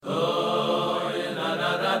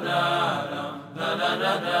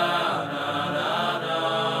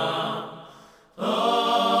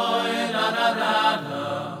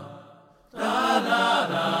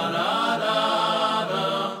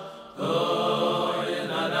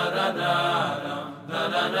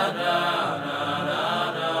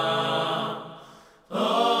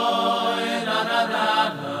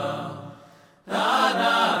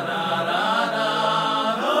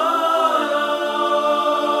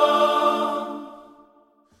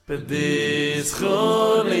This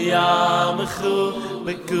holy yamchu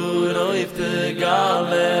bekuroyf te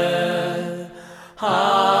gale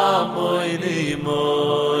hamoyni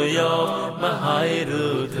moyo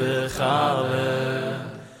mahayru te chale.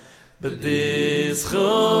 This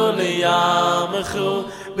holy yamchu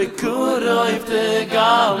bekuroyf te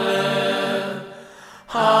gale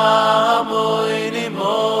hamoyni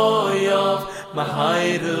moyo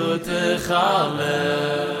mahayru te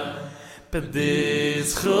chale.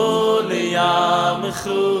 This holy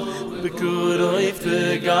yamchu bekuroyf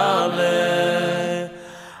te gale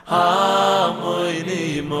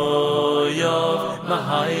hamoyni moyov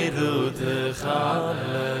mahayru te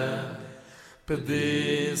chale.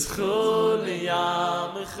 This holy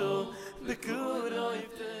yamchu bekuroyf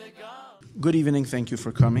te gale. Good evening, thank you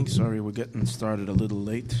for coming. Sorry we're getting started a little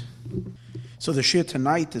late. So the shir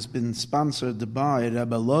tonight has been sponsored by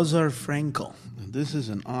Rabbi Lazar Frankel. This is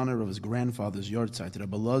in honor of his grandfather's yahrzeit,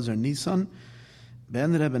 Rabbi Lazar Nisan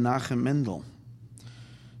ben Rebbe Nachem Mendel.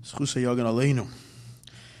 Schusa Yogan Aleinu.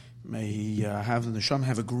 May he have the Neshama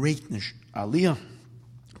have a great aliyah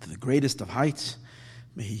to the greatest of heights.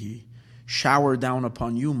 May he shower down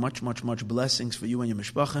upon you much blessings for you and your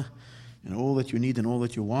mishpacha, and all that you need and all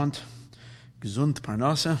that you want. Gesund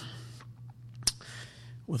Parnasa,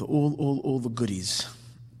 with all the goodies.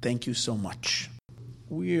 Thank you so much.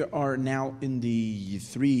 We are now in the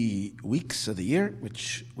 3 weeks of the year,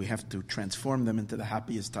 which we have to transform them into the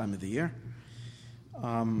happiest time of the year.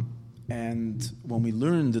 And when we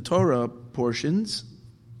learn the Torah portions,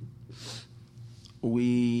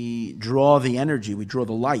 we draw the energy, we draw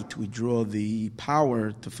the light, we draw the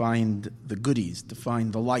power to find the goodies, to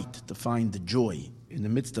find the light, to find the joy in the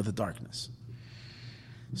midst of the darkness.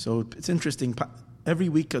 So it's interesting. Every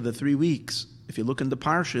week of the 3 weeks, if you look in the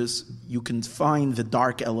parshas, you can find the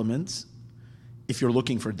dark elements if you're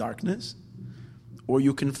looking for darkness, or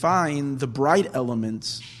you can find the bright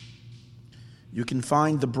elements. You can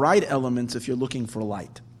find the bright elements if you're looking for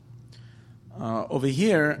light. Over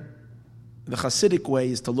here, the Hasidic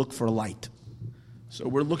way is to look for light. So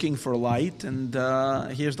we're looking for light, and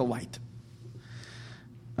here's the light.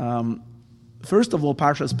 First of all,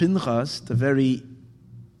 Parshas Pinchas, the very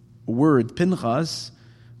word Pinchas,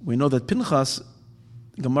 we know that Pinchas,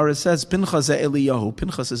 Gemara says, Pinchas is Eliyahu.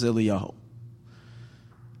 Pinchas is Eliyahu.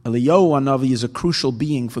 Eliyahu Hanavi is a crucial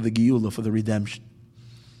being for the Geula, for the redemption.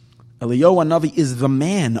 Eliyahu Hanavi is the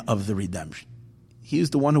man of the redemption. He is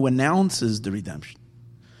the one who announces the redemption.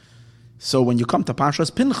 So when you come to Parshas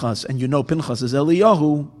Pinchas, and you know Pinchas is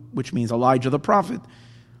Eliyahu, which means Elijah the prophet,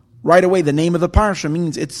 right away the name of the parsha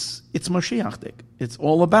means it's Mashiach. It's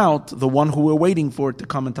all about the one who we're waiting for to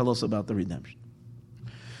come and tell us about the redemption.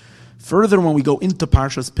 Further, when we go into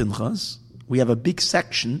Parshas Pinchas, we have a big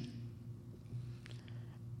section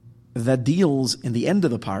that deals in the end of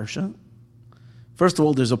the parsha. First of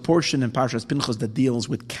all, there's a portion in Parshas Pinchas that deals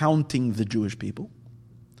with counting the Jewish people,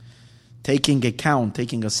 taking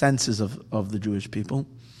a census of the Jewish people.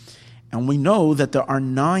 And we know that there are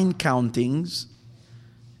 9 countings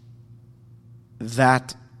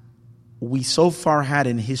that we so far had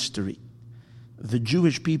in history. The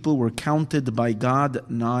Jewish people were counted by God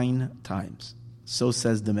 9 times. So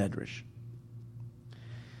says the Medrash.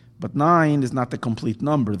 But 9 is not the complete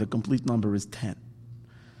number. The complete number is 10.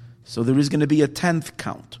 So there is going to be a 10th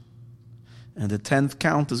count. And the 10th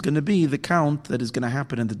count is going to be the count that is going to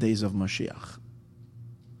happen in the days of Mashiach.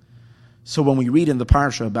 So when we read in the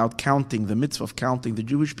Parsha about counting, the mitzvah of counting the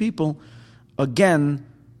Jewish people, again,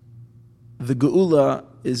 the Geula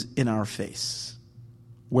is in our face.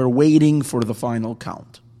 We're waiting for the final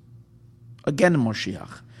count. Again,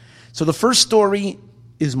 Mashiach. So the first story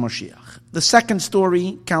is Mashiach. The second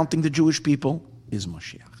story, counting the Jewish people, is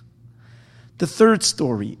Mashiach. The third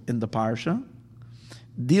story in the Parsha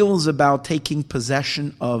deals about taking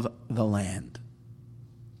possession of the land.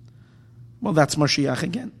 Well, that's Mashiach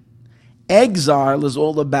again. Exile is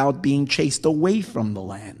all about being chased away from the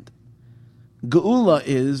land. Geula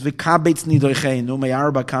is v'kabetz nidoicheinu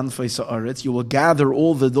me'arba kanfei sa'aretz. You will gather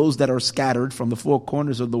all those that are scattered from the 4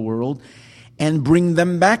 corners of the world and bring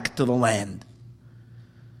them back to the land.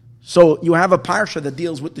 So you have a parsha that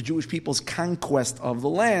deals with the Jewish people's conquest of the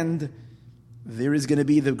land. there is going to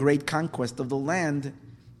be the great conquest of the land,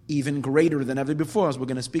 even greater than ever before, as we're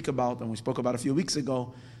going to speak about, and we spoke about a few weeks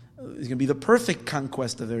ago. It's going to be the perfect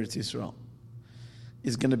conquest of Eretz Yisrael.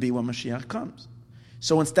 Is going to be when Mashiach comes.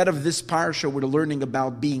 So instead of this parsha, we're learning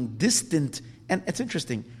about being distant, and it's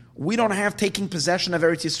interesting. We don't have taking possession of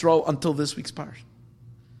Eretz Yisrael until this week's parsha.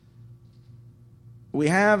 We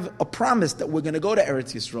have a promise that we're going to go to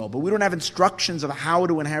Eretz Yisrael, but we don't have instructions of how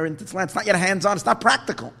to inherit its land. It's not yet hands-on. It's not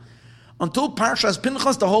practical. Until Parshas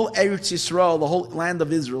Pinchas, the whole Eretz Yisrael, the whole land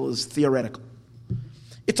of Israel is theoretical.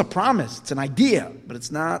 It's a promise. It's an idea, but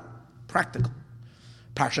it's not practical.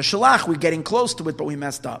 Parsha Shalach, we're getting close to it, but we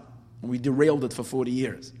messed up. We derailed it for 40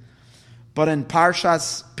 years. But in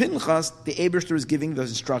Parshas Pinchas, the Eibishter is giving the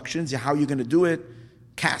instructions, how you're going to do it,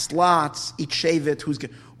 cast lots, each shevet,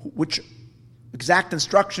 which exact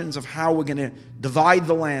instructions of how we're going to divide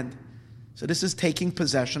the land. So this is taking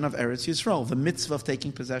possession of Eretz Yisrael, the mitzvah of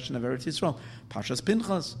taking possession of Eretz Yisrael. Parshas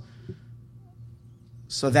Pinchas.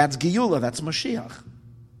 So that's Geula, that's Mashiach.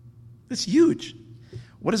 It's huge.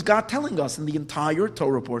 What is God telling us in the entire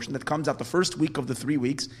Torah portion that comes out the first week of the 3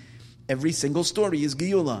 weeks? Every single story is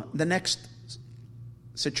Geula. The next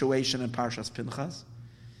situation in Parshas Pinchas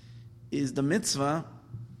is the mitzvah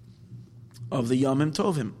of the Yomim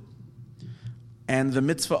Tovim and the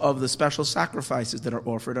mitzvah of the special sacrifices that are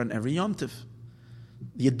offered on every Yom Tov.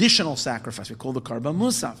 The additional sacrifice, we call the Karban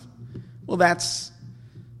Musaf. Well,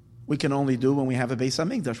 we can only do when we have a Beis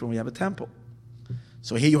HaMikdash, when we have a temple.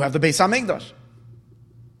 So here you have the Beis HaMikdash.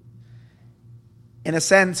 In a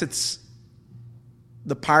sense, it's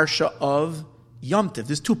the parsha of Yom Tov.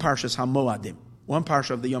 There's two parshas HaMoadim. One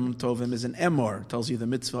parsha of the Yom Tovim is an Emor, tells you the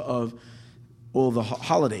mitzvah of all the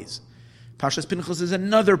holidays. Parshas Pinchas is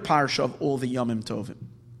another parsha of all the Yomim Tovim.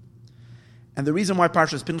 And the reason why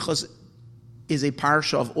Parshas Pinchas is a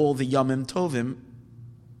parsha of all the Yomim Tovim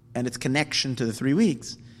and its connection to the 3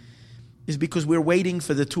 weeks is because we're waiting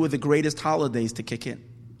for the two of the greatest holidays to kick in.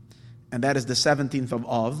 And that is the 17th of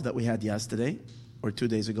Av that we had yesterday, or 2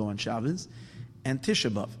 days ago on Shabbos, and Tisha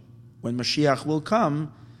B'Av. When Mashiach will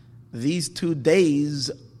come, these 2 days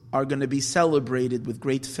are going to be celebrated with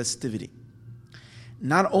great festivity.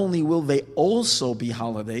 Not only will they also be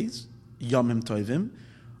holidays, Yomim Tovim,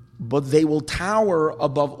 but they will tower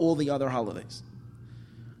above all the other holidays.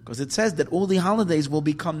 Because it says that all the holidays will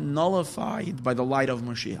become nullified by the light of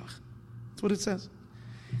Mashiach. That's what it says.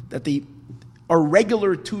 That a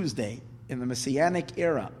regular Tuesday in the Messianic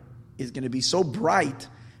era is going to be so bright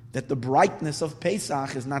that the brightness of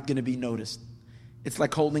Pesach is not going to be noticed. It's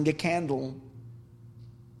like holding a candle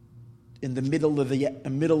in the middle of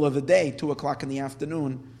the day, 2:00 in the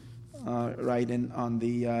afternoon, on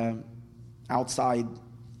the outside,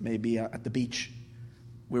 maybe at the beach,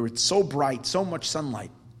 where it's so bright, so much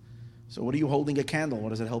sunlight. So what are you holding a candle?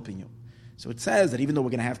 What is it helping you? So it says that even though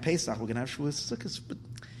we're going to have Pesach, we're going to have Shavuos, Sukkot, but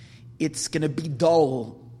it's going to be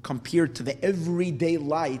dull compared to the everyday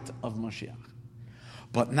light of Mashiach.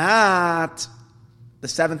 But not the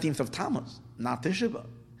 17th of Tammuz, not Tisha B'Av,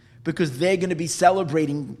 because they're going to be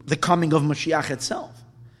celebrating the coming of Mashiach itself.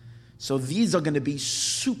 So these are going to be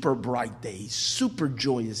super bright days, super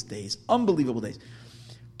joyous days, unbelievable days.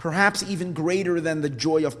 Perhaps even greater than the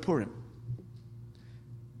joy of Purim.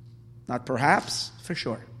 Not perhaps, for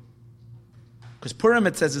sure. Because Purim,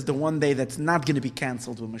 it says, is the one day that's not going to be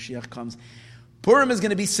canceled when Mashiach comes. Purim is going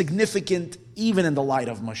to be significant even in the light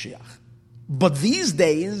of Mashiach. But these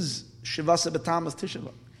days, Shivasa B'Tammuz Tisha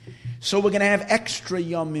B'Av. So we're going to have extra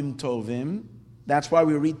Yomim Tovim. That's why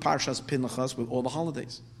we read Parshas Pinchas with all the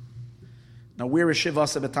holidays. Now, where is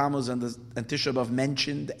Shivasa B'Tammuz and Tisha B'Av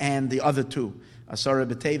mentioned, and the other two?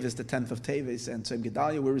 Asara B'Teves, the 10th of Teves, and Tzom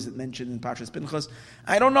Gedalia, where is it mentioned in Parshas Pinchas?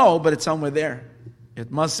 I don't know, but it's somewhere there.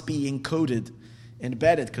 It must be encoded,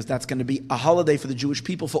 embedded, because that's going to be a holiday for the Jewish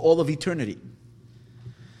people for all of eternity.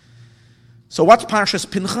 So what's Parshas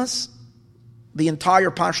Pinchas? The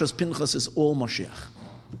entire Parshas Pinchas is all Mashiach.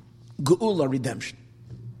 Geula, redemption.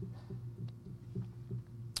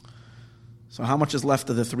 So how much is left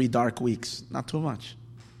of the 3 dark weeks? Not too much.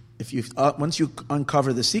 If you once you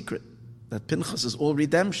uncover the secret that Pinchas is all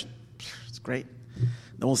redemption, it's great.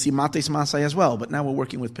 Then we'll see Mates Masai as well, but now we're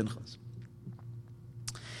working with Pinchas.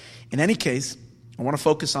 In any case, I want to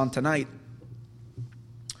focus on tonight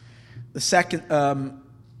the second, the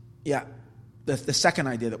second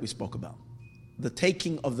idea that we spoke about, the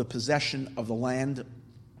taking of the possession of the land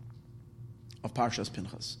of Parshas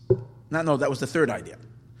Pinchas. No, that was the third idea.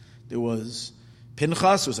 There was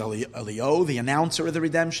Pinchas, was Elio, the announcer of the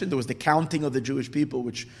redemption. There was the counting of the Jewish people,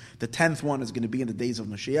 which the 10th one is going to be in the days of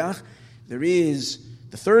Mashiach.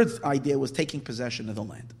 The third idea was taking possession of the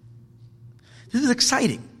land. This is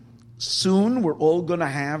exciting. Soon we're all going to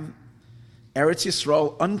have Eretz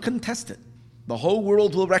Yisrael uncontested. The whole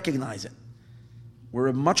world will recognize it.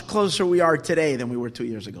 We're much closer we are today than we were 2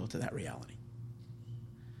 years ago to that reality.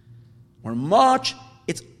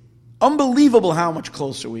 It's unbelievable how much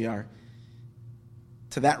closer we are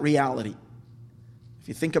to that reality. If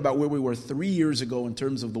you think about where we were 3 years ago in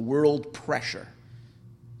terms of the world pressure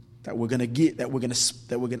that we're going to get, that we're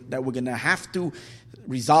going to have to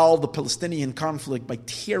resolve the Palestinian conflict by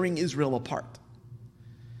tearing Israel apart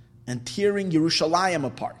and tearing Yerushalayim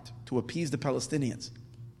apart to appease the Palestinians.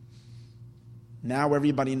 Now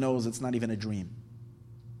everybody knows it's not even a dream.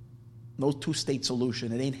 No two-state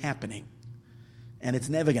solution. It ain't happening. And it's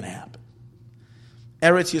never going to happen.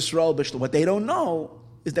 Eretz Yisrael, what they don't know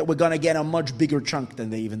is that we're going to get a much bigger chunk than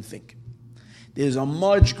they even think. There's a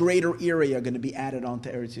much greater area going to be added onto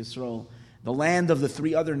Eretz Yisrael. The land of the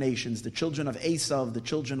three other nations, the children of Esav, the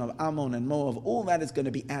children of Ammon and Moab, all that is going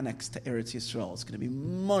to be annexed to Eretz Yisrael. It's going to be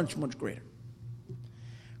much, much greater.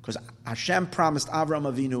 Because Hashem promised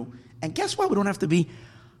Avraham Avinu, and guess what? We don't have to be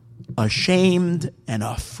ashamed and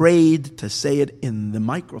afraid to say it in the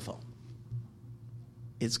microphone.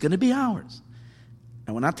 It's going to be ours.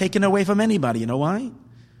 And we're not taking it away from anybody. You know why?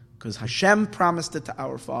 Because Hashem promised it to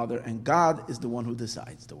our Father, and God is the one who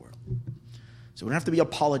decides the world. So we don't have to be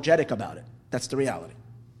apologetic about it. That's the reality.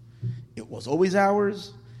 It was always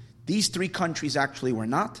ours. These three countries actually were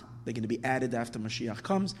not. They're going to be added after Mashiach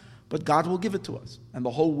comes, but God will give it to us. And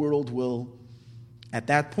the whole world will, at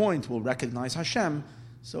that point, will recognize Hashem,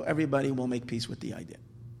 so everybody will make peace with the idea.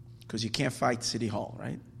 Because you can't fight City Hall,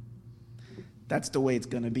 right? That's the way it's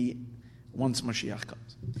going to be once Mashiach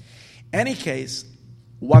comes. Any case,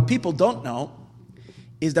 what people don't know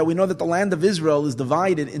is that we know that the land of Israel is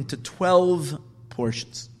divided into 12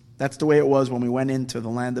 portions. That's the way it was when we went into the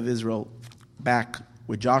land of Israel back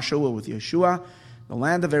with Joshua, with Yeshua. The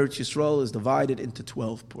land of Eretz Yisrael is divided into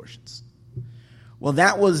 12 portions. Well,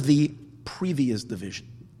 that was the previous division.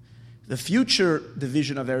 The future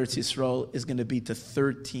division of Eretz Yisrael is going to be to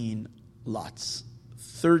 13 lots,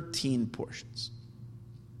 13 portions.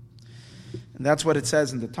 And that's what it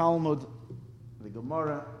says in the Talmud, the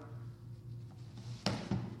Gemara,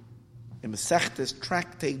 in Masechtes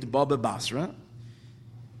Tractate Baba Basra,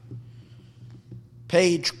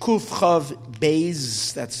 page Kuf Chav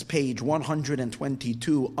Beis, that's page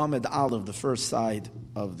 122, Amid Aleph, the first side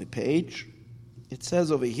of the page. It says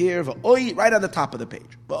over here, right at the top of the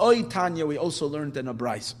page, V'oi Tanya, we also learned in a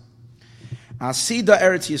Brisa, Asida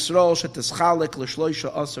Eretz Yisrael sheteschalek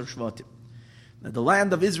l'shloisha asar shvatim. Now, the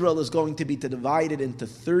land of Israel is going to be divided into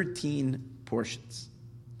 13 portions.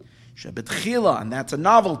 Shebetchila, and that's a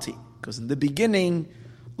novelty, because in the beginning,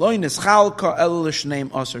 lo nischalka el l'shneim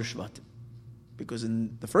asar shvatim. Because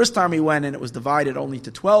in the first time we went in, it was divided only to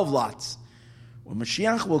 12 lots. When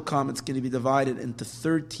Mashiach will come, it's going to be divided into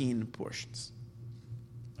 13 portions.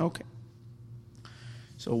 Okay.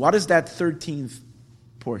 So what is that 13th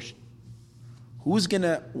portion?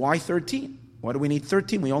 Why 13? Why do we need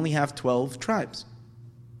 13? We only have 12 tribes.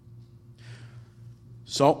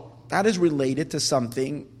 So that is related to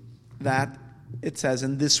something that it says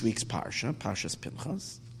in this week's Parsha, Parshas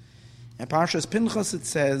Pinchas. In Parshas Pinchas it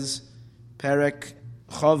says, Perek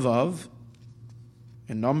Chavav,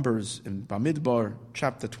 in Numbers, in Bamidbar,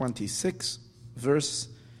 chapter 26, verse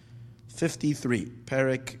 53.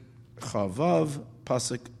 Perek Chavav,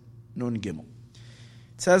 Pasuk Nun Gimel.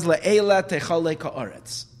 It says, Le'ela techalek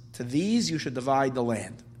ha'aretz. To these you should divide the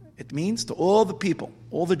land. It means to all the people,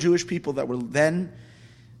 all the Jewish people that were then,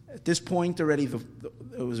 at this point already,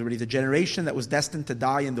 it was already the generation that was destined to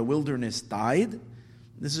die in the wilderness died.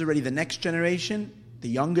 This is already the next generation, the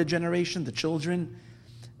younger generation, the children.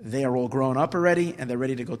 They are all grown up already, and they're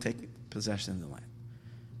ready to go take possession of the land.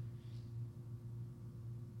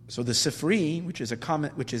 So the Sifri, which is a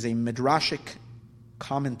midrashic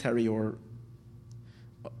commentary or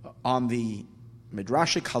on the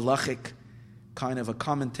midrashic halachic kind of a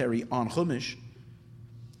commentary on Chumash,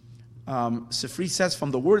 Sifri says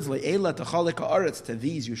from the words le'ela techalek ha'aretz, to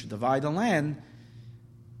these you should divide the land,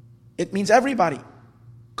 it means everybody.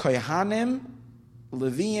 Kohanim,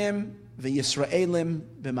 Leviim, v'Yisraelim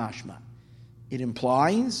b'mashma. It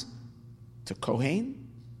implies to Kohen,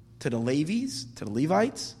 to the Levites, to the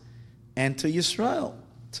Levites, and to Yisrael,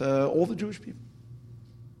 to all the Jewish people.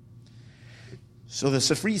 So the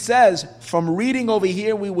Sifri says, from reading over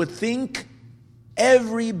here, we would think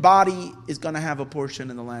everybody is going to have a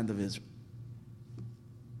portion in the land of Israel.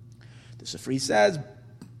 The Sifri says,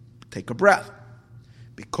 take a breath.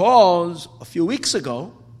 Because a few weeks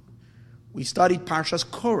ago, we studied Parshas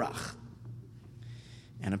Korach.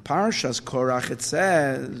 And in Parshas Korach it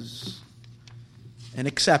says an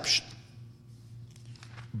exception.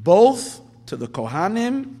 both to the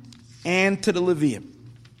Kohanim and to the Leviim.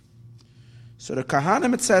 So the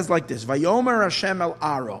Kohanim, it says like this, Vayomer Hashem el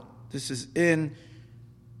Aaron. This is in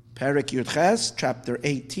Perek Yud Ches, chapter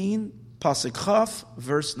 18, Pasuk Chaf,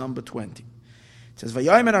 verse number 20. It says,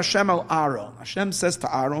 Vayomer Hashem el Aaron. Hashem says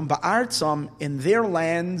to Aaron, Ba'artzam, in their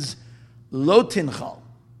lands, lo tinchal.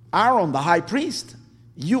 Aaron, the high priest,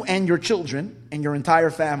 you and your children and your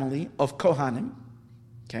entire family of Kohanim,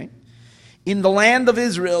 okay? In the land of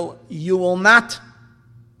Israel, you will not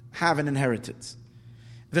have an inheritance.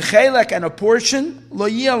 V'chelek, and a portion, lo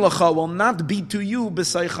yelecha, will not be to you,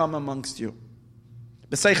 b'seicham amongst you.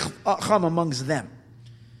 B'seicham amongst them.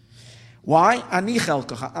 Why? Ani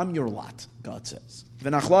chelkacha, I'm your lot, God says.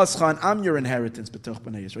 V'nachlascha, and I'm your inheritance, b'toch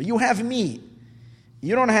b'nei Yisrael. You have me.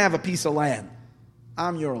 You don't have a piece of land.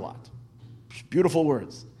 I'm your lot. Beautiful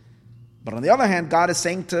words. But on the other hand, God is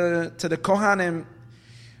saying to the Kohanim,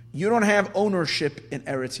 you don't have ownership in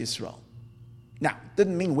Eretz Yisrael. Now, it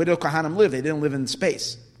didn't mean where did the Kohanim live? They didn't live in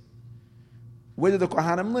space. Where did the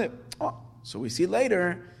Kohanim live? Oh, so we see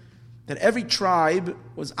later that every tribe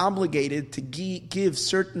was obligated to give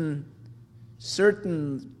certain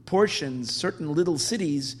portions, certain little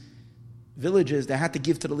cities, villages, they had to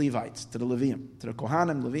give to the Levites, to the Leviim, to the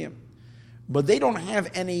Kohanim, Leviim. But they don't have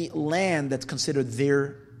any land that's considered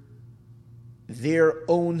their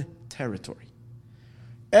own territory.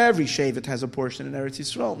 Every Shevet has a portion in Eretz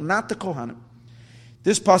Yisrael, not the Kohanim.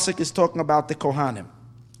 This pasuk is talking about the Kohanim.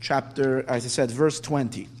 Chapter, as I said, verse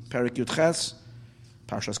 20. Perek Yud Ches,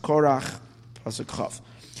 Parshas Korach, Pasuk Chav.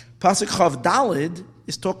 Pasuk Chav Dalid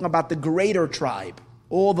is talking about the greater tribe,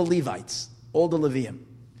 all the Levites, all the Leviim.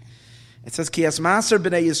 It says, Ki maser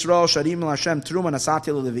b'nei Yisrael sharim l'Hashem truma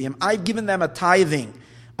nasati l'Leviim. I've given them a tenth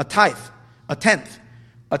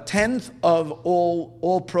of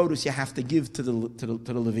all produce you have to give to the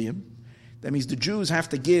Leviim. That means the Jews have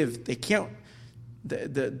to give. They can't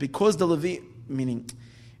because the Levi, meaning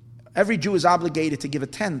every Jew is obligated to give a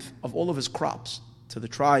tenth of all of his crops to the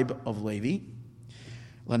tribe of Levi.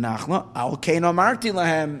 L'nachla al kein amarti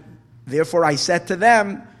lahem. Therefore, I said to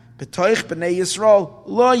them, B'toich b'nei Yisrael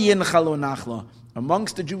lo yinchalu nachla.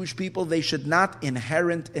 Amongst the Jewish people, they should not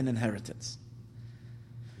inherit an inheritance.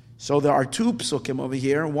 So there are two psukim over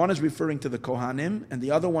here. One is referring to the Kohanim, and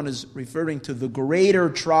the other one is referring to the greater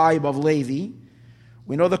tribe of Levi.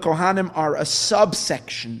 We know the Kohanim are a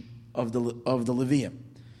subsection of the Leviim.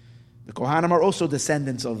 The Kohanim are also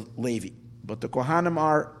descendants of Levi, but the Kohanim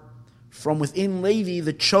are from within Levi,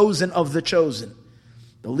 the chosen of the chosen.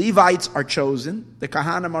 The Levites are chosen. The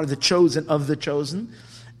Kohanim are the chosen of the chosen.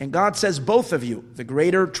 And God says, both of you, the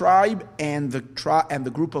greater tribe and the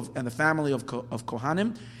group of and the family of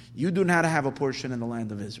Kohanim, you do not have a portion in the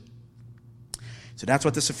land of Israel. So that's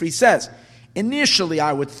what the Sifri says. Initially,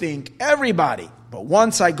 I would think everybody, but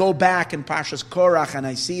once I go back in Parshas Korach and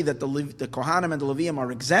I see that the Kohanim and the Leviim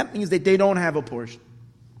are exempt, means that they don't have a portion.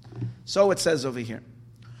 So it says over here,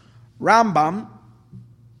 Rambam,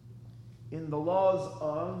 in the laws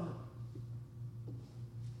of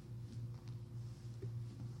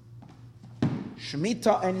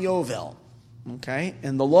Shemitah and Yovel, okay,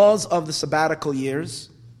 in the laws of the sabbatical years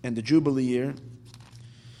and the Jubilee year,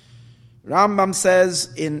 Rambam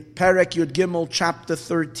says in Perek Yud Gimel, chapter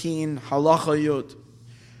 13, Halacha Yud,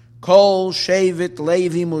 Kol Shevet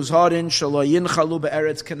Levi Muzharin Shelo Yinchalu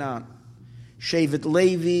Be'eretz Canaan. Shevet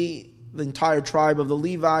Levi, the entire tribe of the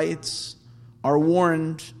Levites, are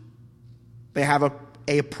warned. They have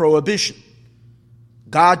a prohibition.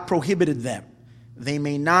 God prohibited them. They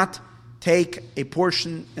may not take a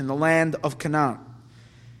portion in the land of Canaan.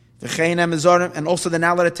 And also they're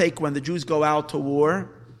not allowed to take when the Jews go out to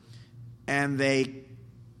war, and there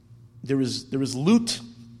is loot,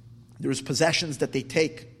 there is possessions that they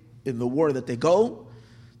take in the war that they go.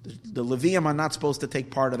 The Leviim are not supposed to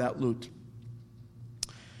take part of that loot.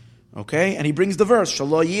 Okay, and he brings the verse: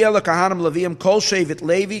 Shalo yeh lekahanim Leviim kol shevet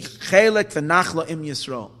Levi chelek v'nachla im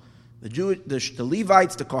Yisrael. The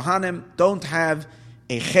Levites, the Kohanim, don't have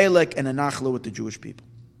a chelek and a nachla with the Jewish people.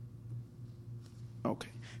 Okay.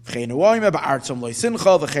 And then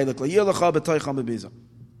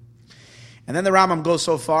the Rambam goes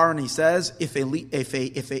so far and he says, if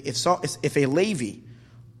a Levi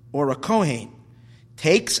or a Kohen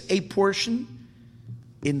takes a portion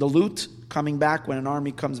in the loot coming back when an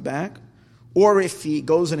army comes back, or if he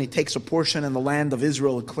goes and he takes a portion in the land of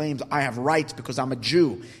Israel and claims, I have rights because I'm a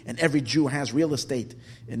Jew, and every Jew has real estate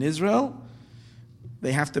in Israel,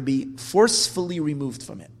 they have to be forcefully removed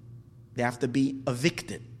from it. They have to be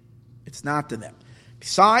evicted. It's not to them.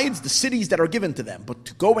 Besides the cities that are given to them, but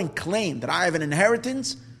to go and claim that I have an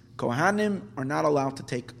inheritance, Kohanim are not allowed to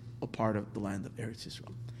take a part of the land of Eretz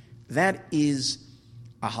Yisrael. That is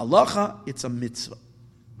a halacha, it's a mitzvah.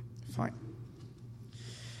 Fine.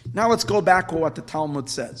 Now let's go back to what the Talmud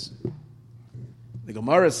says. The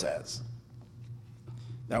Gemara says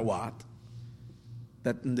that what?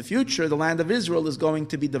 That in the future, the land of Israel is going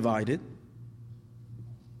to be divided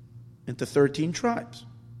into 13 tribes.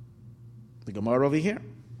 The Gemara over here.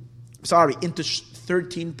 Into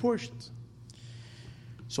 13 portions.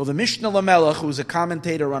 So the Mishnah Lamelech, who's a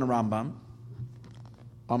commentator on Rambam,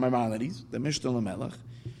 on Maimonides, the Mishnah Lamelech,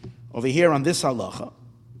 over here on this halacha,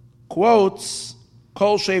 quotes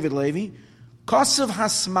Kol Shevet Levi, Kosav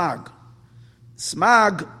HaSmag.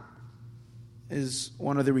 Smag is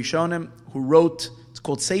one of the Rishonim who wrote, it's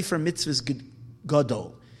called Sefer Mitzvahs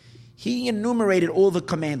Gadol. He enumerated all the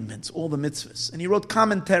commandments, all the mitzvahs, and he wrote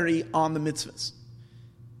commentary on the mitzvahs.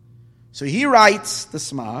 So he writes, the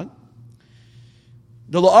Smag,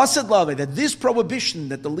 the La'asad Lave, that this prohibition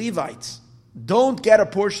that the Levites don't get a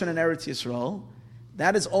portion in Eretz Yisrael,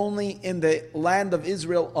 that is only in the land of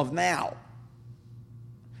Israel of now.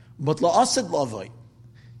 But La'asad Lave,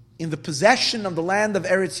 in the possession of the land of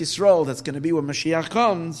Eretz Yisrael, that's going to be when Mashiach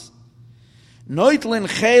comes, Noitlin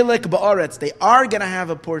Chelek Ba'aretz, they are going to have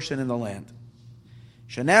a portion in the land.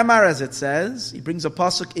 Shanamar, as it says, he brings a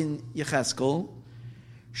pasuk in Yecheskel,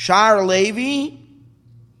 Shar Levi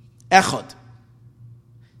Echad.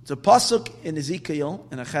 It's a pasuk in Ezekiel,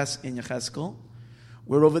 in Yecheskel,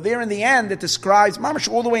 where over there in the end it describes, mamash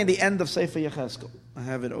all the way in the end of Sefer Yecheskel. I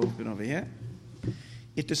have it open over here.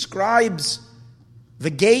 It describes the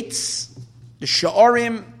gates, the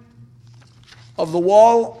sha'arim of the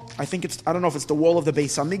wall. I don't know if it's the wall of the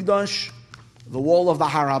Beis Hamikdash, the wall of the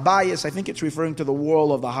Har HaBayis. I think it's referring to the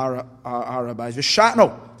wall of the Har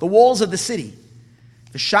HaBayis. The walls of the city.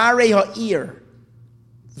 The Sharei Ha'ir,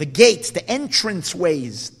 the gates, the entrance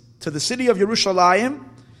ways to the city of Yerushalayim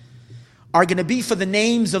are going to be for the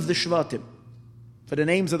names of the Shvatim, for the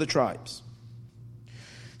names of the tribes.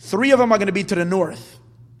 3 of them are going to be to the north.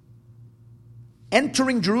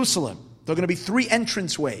 Entering Jerusalem, there are going to be 3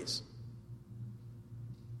 entrance ways.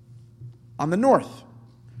 On the north,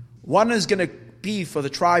 one is going to be for the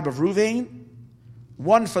tribe of Ruvain,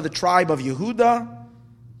 one for the tribe of Yehuda,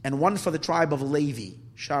 and one for the tribe of Levi.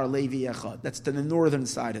 Shar Levi Echad. That's to the northern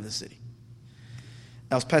side of the city.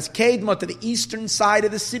 As Peskedma, to the eastern side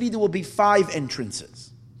of the city, there will be 5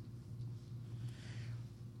 entrances.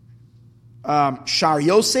 Shar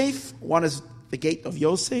Yosef, one is the gate of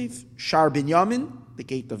Yosef. Shar Binyamin, the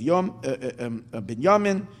gate of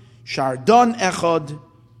Binyamin. Shar Don Echad.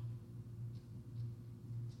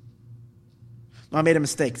 No, I made a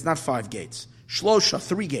mistake. It's not 5 gates. Shlosha,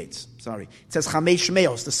 3 gates. Sorry. It says Chamesh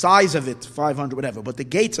Meos, the size of it, 500, whatever. But the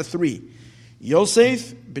gates are 3.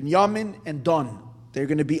 Yosef, Binyamin, and Don. They're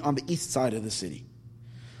going to be on the east side of the city.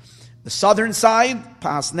 The southern side,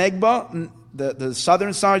 Pas Negba, the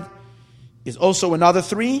southern side is also another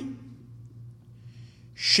 3.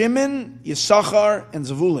 Shimon, Yisachar, and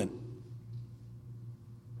Zavulun.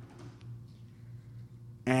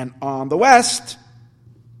 And on the west,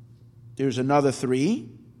 there's another 3.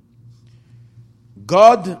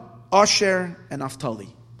 Gad, Asher, and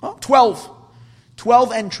Naphtali. 12.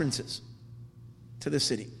 12 entrances to the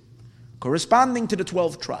city, corresponding to the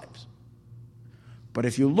 12 tribes. But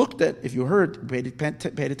if you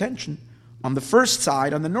paid attention, on the first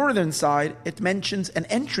side, on the northern side, it mentions an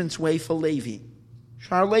entranceway for Levi.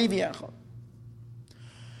 Shar Levi Echad.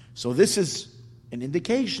 So this is an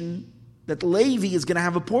indication that Levi is going to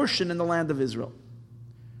have a portion in the land of Israel.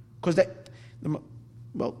 Because the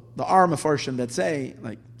Ar Mefarshim that say,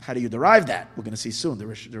 like, how do you derive that? We're going to see soon. The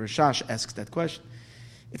Rishash asks that question.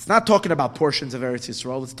 It's not talking about portions of Eretz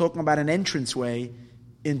Yisrael. It's talking about an entranceway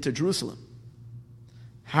into Jerusalem.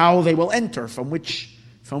 How they will enter, from which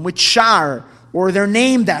shar, or they're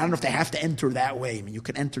named that. I don't know if they have to enter that way. I mean, you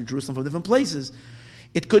can enter Jerusalem from different places.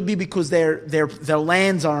 It could be because their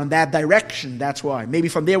lands are in that direction. That's why. Maybe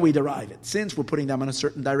from there we derive it. Since we're putting them in a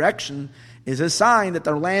certain direction, is a sign that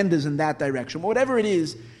their land is in that direction. But whatever it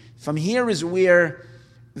is, from here is where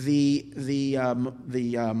the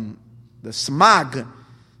Smag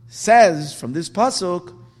says from this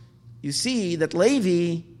pasuk. You see that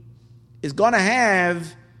Levi is going to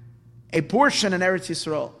have a portion in Eretz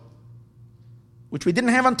Yisrael, which we didn't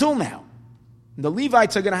have until now. And the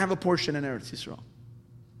Levites are going to have a portion in Eretz Yisrael.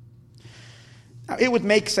 Now, it would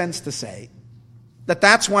make sense to say that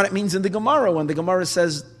that's what it means in the Gemara, when the Gemara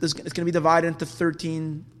says it's going to be divided into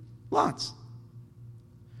 13 lots.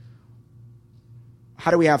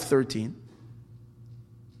 How do we have 13?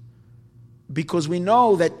 Because we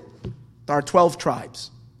know that there are 12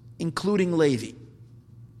 tribes, including Levi.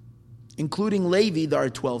 including Levi, there are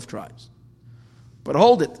 12 tribes. But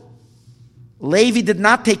hold it. Levi did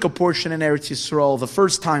not take a portion in Eretz Yisrael the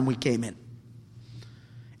first time we came in.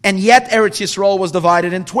 And yet Eretz Yisrael was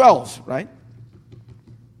divided in 12, right?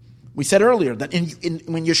 We said earlier that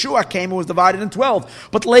when Yeshua came, it was divided in 12.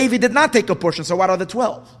 But Levi did not take a portion, so what are the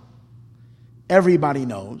 12? Everybody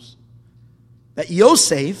knows that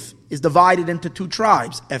Yosef is divided into 2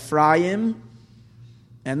 tribes, Ephraim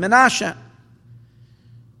and Menashe.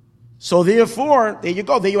 So therefore, there you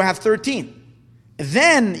go, there you have 13.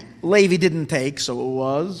 Then Levi didn't take, so it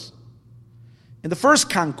was in the first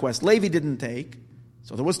conquest, Levi didn't take,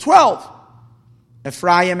 so there was 12.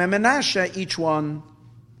 Ephraim and Menashe, each one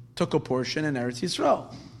took a portion in Eretz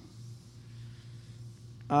Yisrael.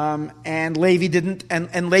 And Levi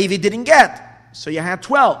didn't get. So you had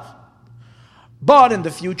 12. But in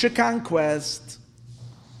the future conquest,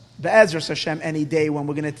 Be'ezras Hashem, any day when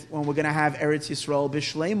we're gonna have Eretz Yisrael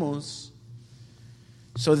b'shleimus,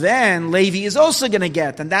 so then Levi is also gonna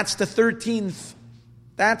get, and that's the 13th.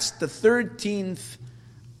 That's the 13th.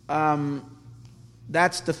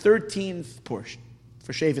 That's the 13th portion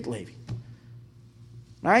for Shevet Levi.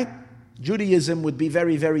 Right? Judaism would be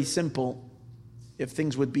very, very simple if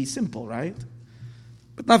things would be simple, right?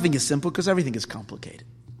 But nothing is simple because everything is complicated.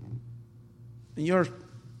 And you're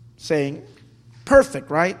saying,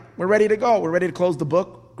 perfect, right? We're ready to go. We're ready to close the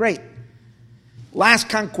book. Great. Last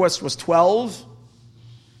conquest was 12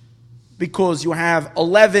 because you have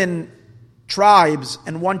 11 tribes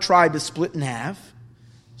and one tribe is split in half.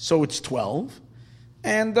 So it's 12.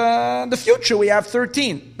 And the future we have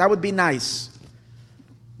 13. That would be nice.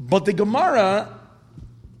 But the Gemara,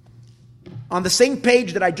 on the same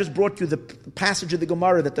page that I just brought you, the passage of the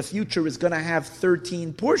Gemara that the future is going to have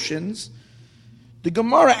 13 portions, the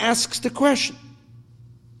Gemara asks the question.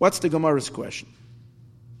 What's the Gemara's question?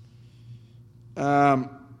 Amar,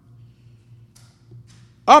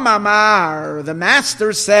 the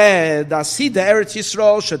master said, Asida Eretz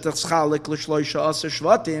Yisrael shetetzchalik l'shloisha aser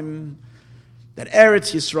shvatim, that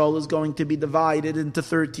Eretz Yisrael is going to be divided into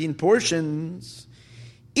 13 portions.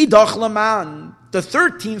 Idach laman, the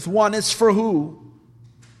 13th one is for who?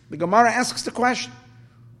 The Gemara asks the question.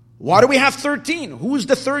 Why do we have 13? Who is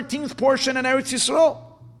the 13th portion in Eretz Yisrael?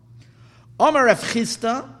 Amar Rav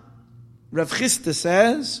Chisda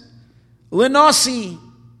says, Lenasi,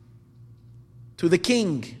 to the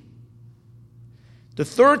king. The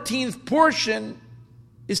 13th portion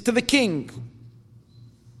is to the king.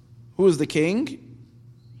 Who is the king?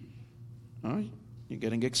 Oh, you're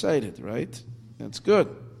getting excited, right? That's good.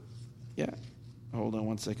 Yeah. Hold on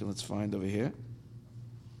one second. Let's find over here.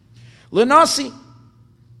 Lenasi.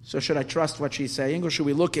 So should I trust what she's saying, or should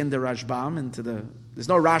we look in the Rashbam, there's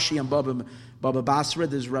no Rashi and Baba Basra,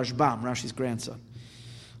 there's Rashbam, Rashi's grandson.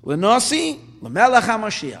 Lenasi, Lemelech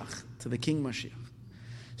HaMashiach, to the King Mashiach.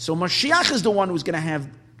 So Mashiach is the one who's going to have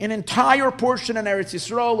an entire portion in Eretz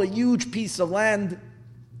Yisrael, a huge piece of land.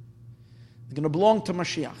 It's going to belong to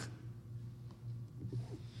Mashiach.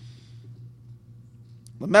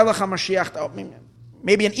 Lemelech HaMashiach,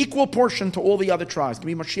 maybe an equal portion to all the other tribes. It can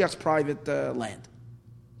be Mashiach's private land.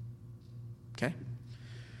 Okay?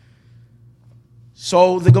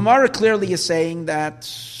 So the Gemara clearly is saying that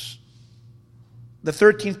the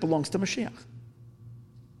 13th belongs to Mashiach.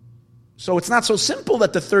 So it's not so simple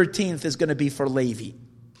that the 13th is going to be for Levi.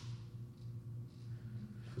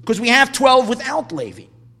 Because we have 12 without Levi.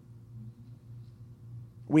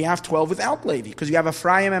 We have 12 without Levi. Because you have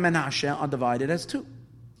Ephraim and Menashe are divided as 2.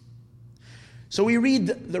 So we read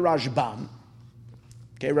the Rashbam.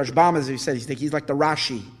 Okay, Rashbam, as he said, he's like the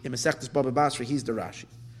Rashi. In Masechtas Baba Basra, he's the Rashi.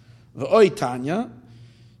 V'oy Tanya.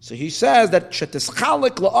 So he says that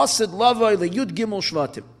Sheteschalik la'asid lavoi le'yud gimel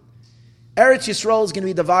shvatim. Eretz Yisrael is going to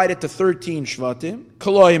be divided to 13 shvatim.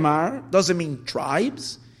 Koloimar doesn't mean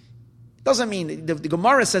tribes. Doesn't mean, the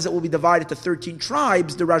Gemara says it will be divided to 13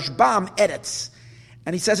 tribes. The Rashbam edits.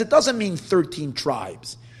 And he says it doesn't mean 13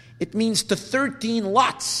 tribes. It means to 13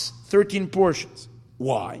 lots, 13 portions.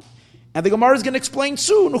 Why? And the Gemara is going to explain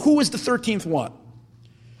soon who is the 13th one.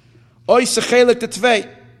 Oy sechelek tetvei.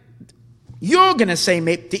 You're going to say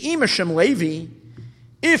the Imashim Levi.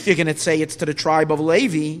 If you're going to say it's to the tribe of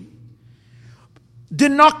Levi,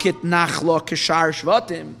 Dinakit nachlo keshar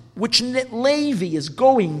shvatim, which Levi is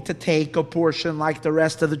going to take a portion like the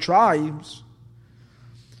rest of the tribes.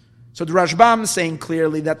 So the Rashbam is saying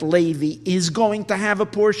clearly that Levi is going to have a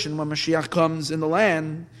portion when Mashiach comes in the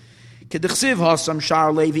land. K'dechsiv hasam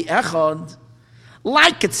shar Levi echad,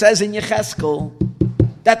 like it says in Yecheskel,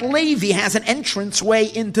 that Levi has an entrance way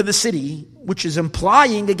into the city, which is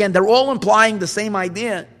implying, again, they're all implying the same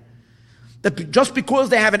idea, That just because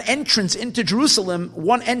they have an entrance into Jerusalem,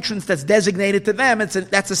 one entrance that's designated to them,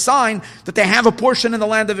 that's a sign that they have a portion in the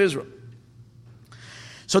land of Israel.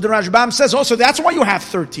 So the Rashbam says also, that's why you have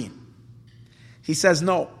 13. He says,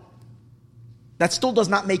 no. That still does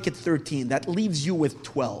not make it 13. That leaves you with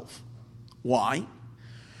 12. Why?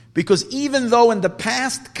 Because even though in the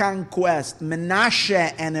past conquest,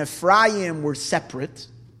 Menashe and Ephraim were separate,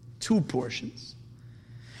 two portions,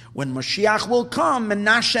 when Mashiach will come,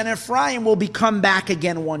 Menashe and Ephraim will become back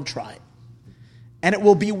again one tribe. And it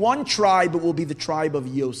will be one tribe, it will be the tribe of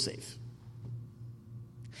Yosef.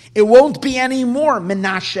 It won't be any more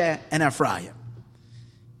Menashe and Ephraim.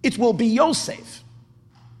 It will be Yosef.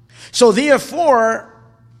 So therefore,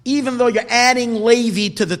 even though you're adding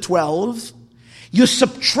Levi to the 12, you're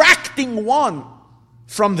subtracting one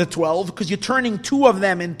from the 12 because you're turning two of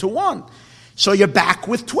them into one. So you're back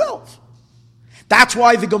with 12. That's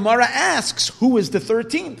why the Gemara asks, who is the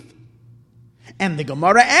 13th? And the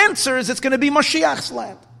Gemara answers, it's going to be Mashiach's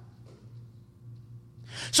land.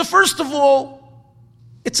 So first of all,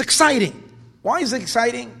 it's exciting. Why is it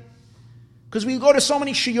exciting? Because we go to so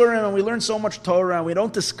many shiurim and we learn so much Torah and we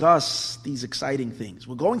don't discuss these exciting things.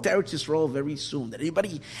 We're going to Eretz Yisrael very soon. Did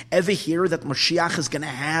anybody ever hear that Mashiach is going to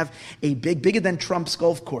have a bigger than Trump's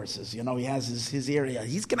golf courses? You know, he has his area.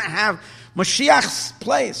 He's going to have Mashiach's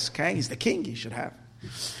place. Okay, he's the king. He should have.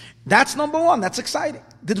 That's number one. That's exciting.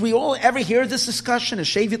 Did we all ever hear this discussion? Is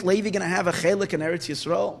Shevet Levi going to have a chelik in Eretz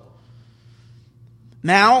Yisrael?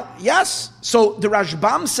 Now, yes. So the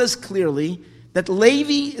Rashbam says clearly that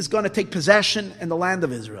Levi is going to take possession in the land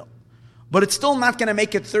of Israel. But it's still not going to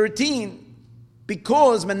make it 13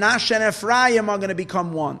 because Menashe and Ephraim are going to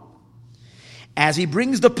become one. As he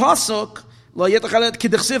brings the pasuk,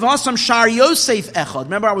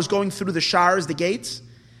 remember I was going through the shars, the gates?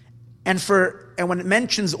 And when it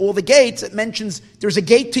mentions all the gates, it mentions there's a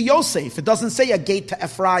gate to Yosef. It doesn't say a gate to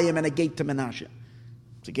Ephraim and a gate to Menashe.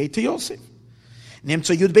 It's a gate to Yosef.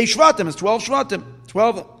 Nimtza Yud Bei Shvatim is 12 Shvatim.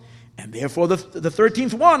 12. And therefore the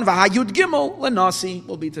 13th one, V'hayud Gimel, Lenasi,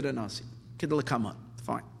 will be to the Nasi. Kidl Kama.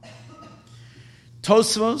 Fine.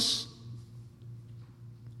 Tosfos,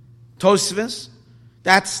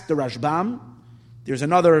 that's the Rashbam. There's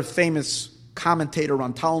another famous commentator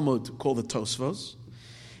on Talmud called the Tosfos.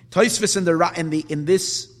 Tosfos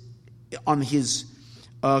on his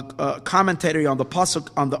commentary on the pasuk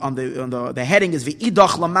on the heading is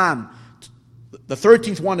V'idach Laman. The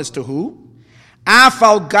 13th one is to who?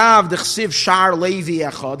 Afal Gav Dechsiv Shar Levi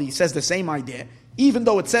Echad. He says the same idea. Even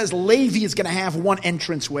though it says Levi is going to have one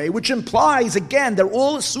entranceway, which implies, again, they're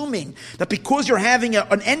all assuming that because you're having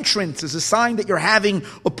an entrance is a sign that you're having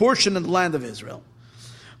a portion in the land of Israel.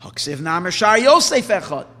 Haksiv Namer Shar Yosef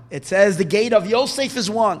Echad. It says the gate of Yosef is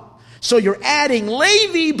one. So you're adding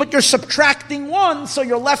Levi, but you're subtracting one, so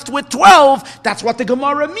you're left with 12. That's what the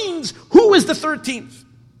Gemara means. Who is the 13th?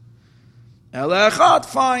 El Echad,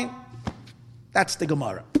 fine. That's the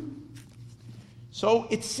Gemara. So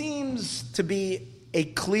it seems to be a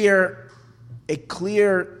clear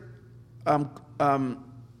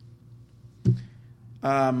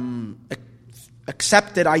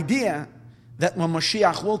accepted idea that when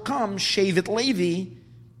Mashiach will come, Shevet Levi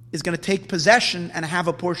is going to take possession and have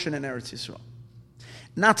a portion in Eretz Yisrael.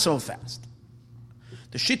 Not so fast.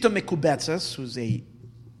 The Shita Mekubetzes, who's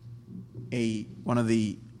one of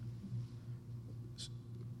the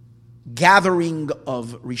gathering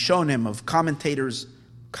of Rishonim, of commentaries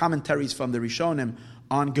from the Rishonim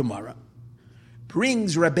on Gemara,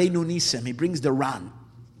 brings Rabbeinu Nisim, he brings the Ran.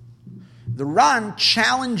 The Ran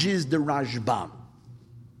challenges the Rashbam.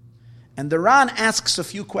 And the Ran asks a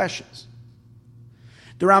few questions.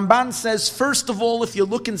 The Ramban says, first of all, if you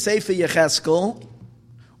look in Sefer Yecheskel,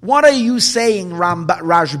 what are you saying,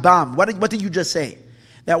 Rashbam? What did you just say?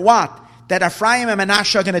 That what? That Ephraim and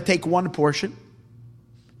Menashe are going to take one portion?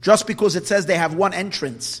 Just because it says they have one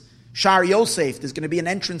entrance, Shar Yosef, there's going to be an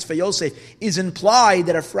entrance for Yosef, is implied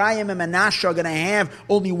that Ephraim and Menashe are going to have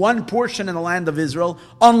only one portion in the land of Israel,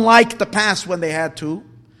 unlike the past when they had two.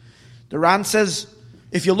 The Ran says,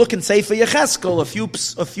 if you look in Sefer Yecheskel, a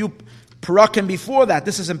few parakim before that,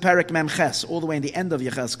 this is in Perek Mem Ches, all the way in the end of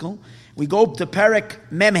Yecheskel, we go to Perek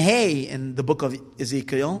Mem Hey in the book of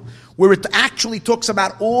Ezekiel, where it actually talks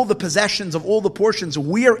about all the possessions of all the portions,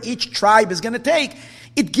 where each tribe is going to take.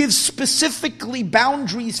 It gives specifically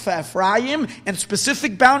boundaries for Ephraim and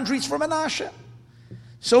specific boundaries for Menashe.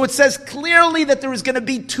 So it says clearly that there is going to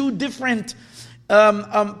be two different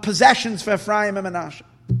possessions for Ephraim and Menashe.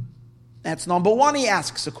 That's number one. He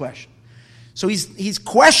asks a question. So he's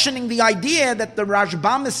questioning the idea that the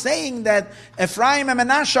Rashbam is saying that Ephraim and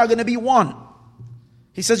Menashe are going to be one.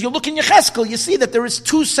 He says, you look in Yecheskel, you see that there is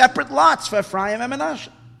 2 separate lots for Ephraim and Menashe.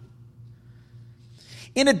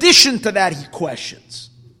 In addition to that, he questions.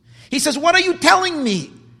 He says, what are you telling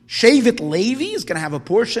me? Shevet Levi is going to have a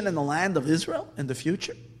portion in the land of Israel in the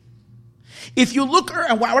future? If you look,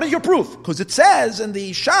 and what is your proof? Because it says in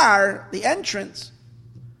the Shar, the entrance,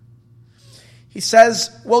 he says,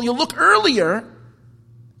 well, you look earlier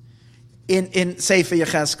in Sefer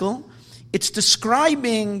Yecheskel, it's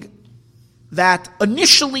describing that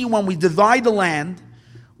initially when we divide the land,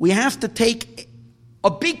 we have to take a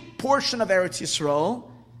big portion of Eretz Yisrael,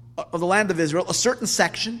 of the land of Israel, a certain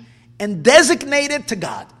section, and designate it to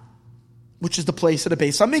God, which is the place of the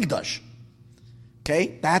Beis HaMikdash.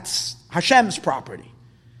 Okay, that's Hashem's property.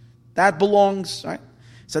 That belongs, right?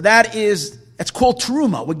 So it's called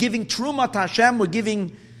Truma. We're giving Truma to Hashem. We're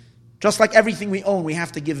giving, just like everything we own, we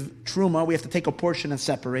have to give Truma. We have to take a portion and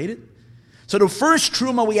separate it. So the first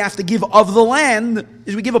Truma we have to give of the land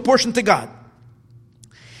is we give a portion to God.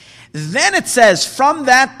 Then it says, from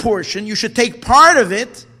that portion, you should take part of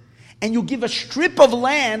it and you give a strip of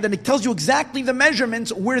land, and it tells you exactly the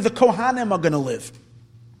measurements where the Kohanim are going to live,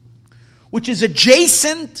 which is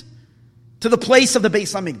adjacent to the place of the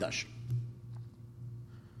Beis HaMikdash.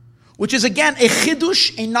 Which is again a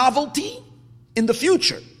chidush, a novelty in the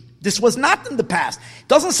future. This was not in the past. It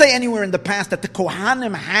doesn't say anywhere in the past that the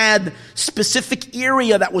Kohanim had specific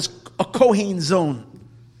area that was a Kohen zone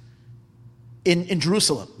in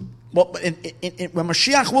Jerusalem. Well, when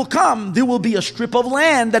Mashiach will come, there will be a strip of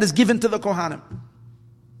land that is given to the Kohanim.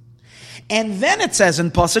 And then it says in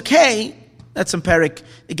Pasuk Hey, that's in Perik,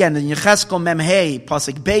 again, in Yecheskel Mem Hey,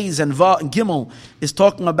 Pasuk Beis and Va and Gimel is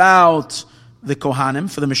talking about the Kohanim,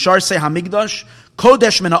 for the Misharsei HaMikdash,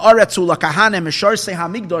 Kodesh min ha'aretz hu lakahanim Misharsei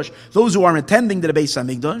HaMikdash, those who are attending to the Beis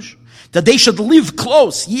HaMikdash, that they should live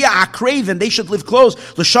close, Ya'akraven, they should live close,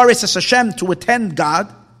 L'shares es Hashem, to attend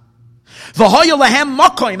God, V'hoya lahem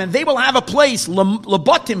makoim, and they will have a place,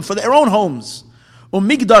 L'botim, for their own homes,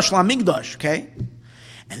 U'migdash la'migdash, okay?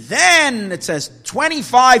 And then it says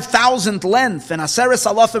 25,000 length, and Aseres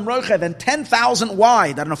alafim rochev, and 10,000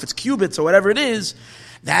 wide, I don't know if it's cubits or whatever it is.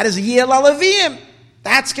 That is Yeh LaLevim.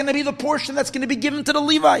 That's going to be the portion that's going to be given to the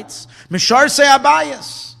Levites. Misharsei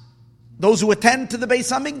Abayas, those who attend to the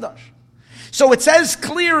Beis HaMikdash. So it says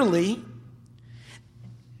clearly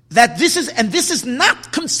that this is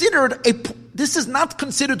not considered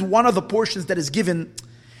one of the portions that is given.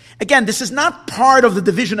 Again, this is not part of the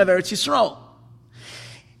division of Eretz Yisrael.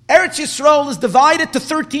 Eretz Yisrael is divided to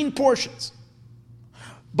 13 portions.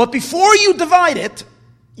 But before you divide it,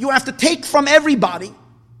 you have to take from everybody.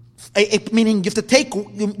 Meaning you have to take,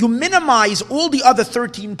 you minimize all the other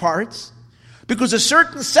 13 parts, because a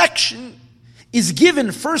certain section is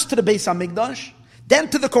given first to the Beis HaMikdash, then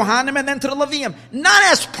to the Kohanim, and then to the Leviim, not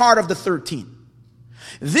as part of the 13.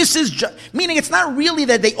 This is meaning it's not really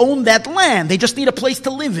that they own that land, they just need a place to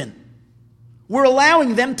live in. We're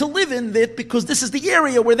allowing them to live in it because this is the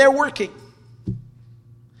area where they're working.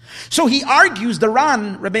 So he argues, the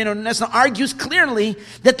Ran, Rabbeinu Nesna, argues clearly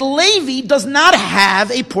that Levi does not have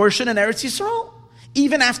a portion in Eretz Yisrael,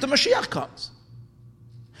 even after Mashiach comes.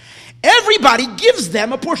 Everybody gives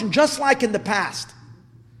them a portion, just like in the past.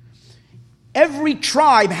 Every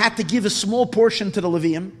tribe had to give a small portion to the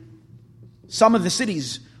Leviim. Some of the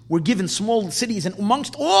cities were given small cities, and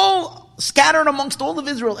scattered amongst all of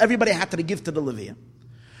Israel, everybody had to give to the Leviim.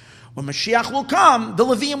 When Mashiach will come, the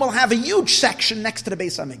Leviim will have a huge section next to the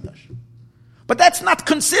Beis HaMikdash. But that's not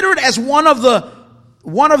considered as one of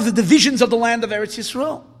the divisions of the land of Eretz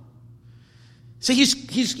Yisrael. So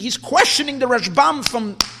he's questioning the Rashbam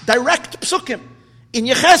from direct psukim in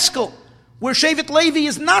Yecheskel, where Shevet Levi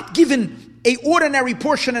is not given a ordinary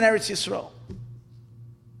portion in Eretz Yisrael.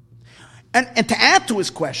 And to add to his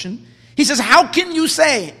question, he says, how can you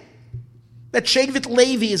say that Shevet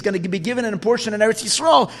Levi is going to be given a portion in Eretz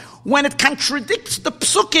Yisrael when it contradicts the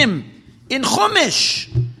psukim in Chumash?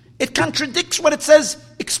 It contradicts what it says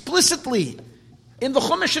explicitly in the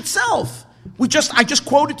Chumash itself. I just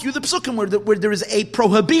quoted you the psukim where there is a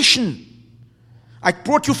prohibition. I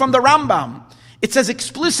brought you from the Rambam. It says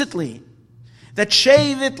explicitly that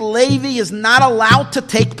Shevet Levi is not allowed to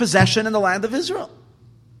take possession in the land of Israel.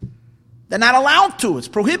 They're not allowed to. It's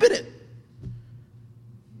prohibited.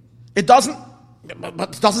 But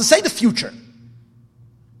it doesn't say the future.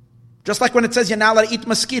 Just like when it says you're not allowed to eat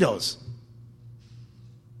mosquitoes.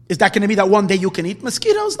 Is that going to be that one day you can eat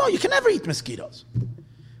mosquitoes? No, you can never eat mosquitoes.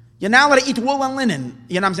 You're not allowed to eat wool and linen.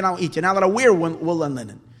 You're not allowed to wear wool and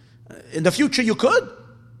linen. In the future you could?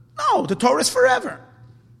 No, the Torah is forever.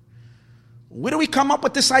 Where do we come up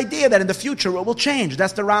with this idea that in the future it will change?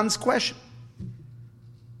 That's the Ran's question.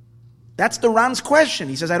 That's the Ran's question.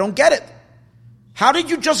 He says, I don't get it. How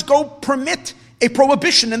did you just go permit a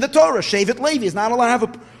prohibition in the Torah? Shevet Levi is not allowed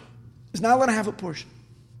to have a portion.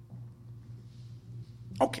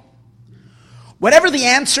 Okay. Whatever the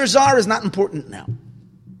answers are is not important now.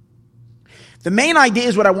 The main idea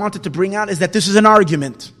is what I wanted to bring out is that this is an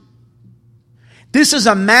argument. This is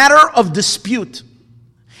a matter of dispute.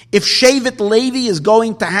 If Shevet Levi is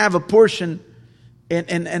going to have a portion,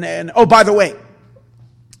 and oh, by the way,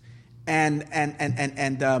 the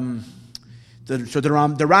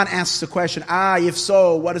Ran asks the question, if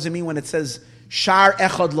so, what does it mean when it says Shar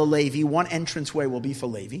Echad LeLevi, one entranceway will be for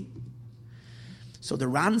Levi? So the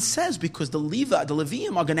Ran says because the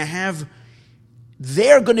Leviim are going to have,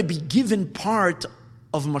 they're going to be given part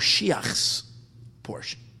of Mashiach's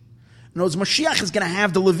portion. In other words, Mashiach is going to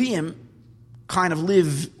have the Leviim kind of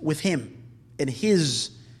live with him in his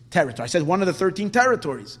territory. I said one of the 13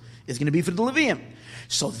 territories is going to be for the Leviim.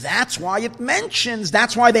 So that's why it mentions,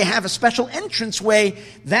 that's why they have a special entranceway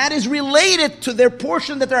that is related to their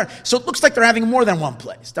portion that they're, so it looks like they're having more than one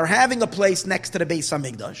place. They're having a place next to the Beis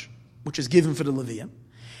HaMikdash, which is given for the Leviim.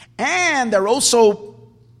 And they're also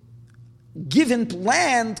given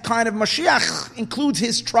land, kind of Mashiach includes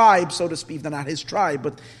his tribe, so to speak. They're not his tribe,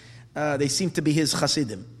 but they seem to be his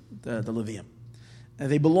Chasidim, the Leviim.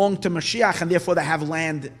 They belong to Mashiach, and therefore they have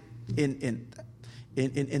land in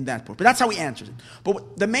that part. But that's how he answers it.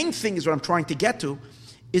 But the main thing is what I'm trying to get to,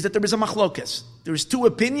 is that there is a machlokes. There is two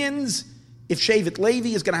opinions if Shevet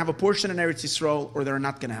Levi is going to have a portion in Eretz Yisrael, or they're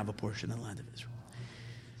not going to have a portion in the land of Israel.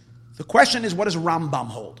 The question is, what does Rambam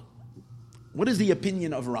hold? What is the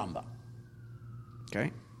opinion of Rambam?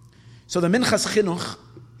 Okay? So the Pinchas Chinuch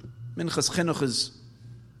is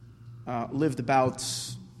lived about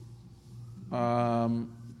between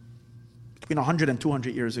 100 and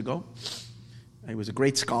 200 years ago. He was a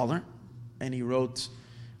great scholar, and he wrote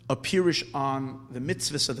a pirush on the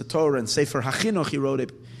mitzvahs of the Torah, and Sefer HaChinuch he wrote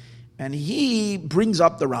it. And he brings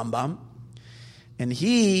up the Rambam, and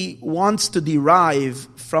he wants to derive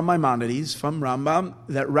from Maimonides, from Rambam,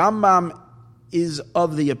 that Rambam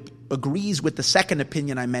agrees with the second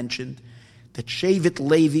opinion I mentioned, that Shevet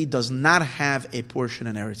Levi does not have a portion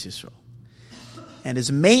in Eretz Yisrael. And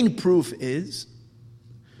his main proof is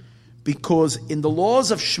because in the laws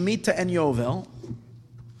of Shemitah and Yovel,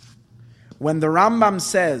 when the Rambam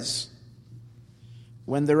says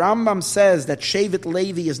that Shevet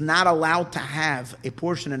Levi is not allowed to have a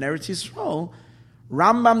portion in Eretz Yisrael,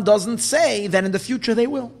 Rambam doesn't say that in the future they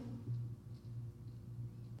will.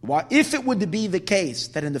 Why? If it would be the case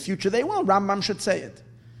that in the future they will, Rambam should say it.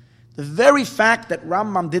 The very fact that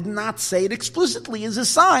Rambam did not say it explicitly is a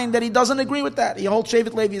sign that he doesn't agree with that. He holds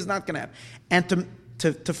Shevet Levi is not going to have. And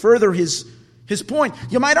to further his point,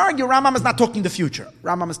 you might argue Rambam is not talking the future.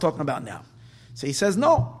 Rambam is talking about now. So he says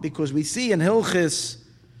no, because we see in Hilchis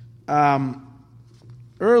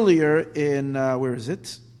earlier in, where is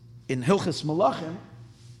it? In Hilchis Malachim,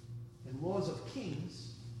 in Laws of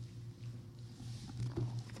Kings.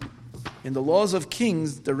 In the Laws of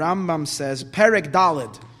Kings, the Rambam says, Perek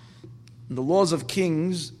Daled. In the Laws of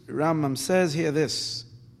Kings, Rambam says here this.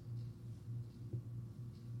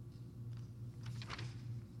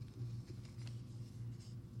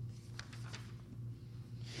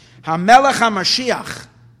 HaMelech HaMashiach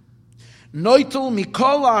Noitul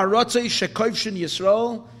Mikol HaRotzei Shekovshin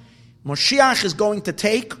Yisrael. Mashiach is going to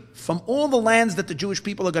take from all the lands that the Jewish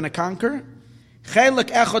people are going to conquer,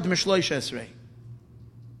 Chelek Echad Mishloish Esrei.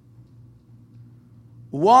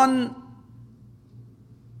 One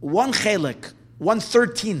chelek,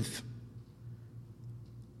 1/13.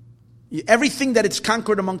 Everything that it's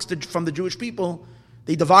conquered from the Jewish people,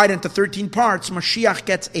 they divide into 13 parts. Mashiach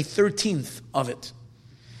gets a 13th of it.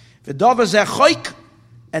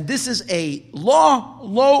 And this is a law,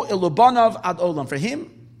 lo ilubanav ad olam, for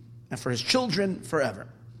him and for his children forever.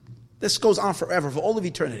 This goes on forever, for all of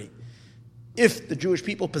eternity. If the Jewish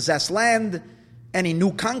people possess land, any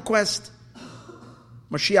new conquest,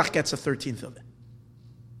 Mashiach gets a 13th of it.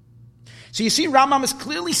 So you see, Rambam is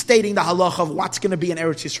clearly stating the halacha of what's going to be in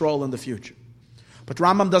Eretz Yisrael in the future. But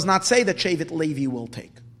Rambam does not say that Shevet Levi will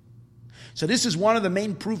take. So this is one of the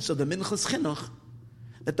main proofs of the Pinchas Chinuch,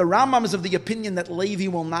 that the Rambam is of the opinion that Levi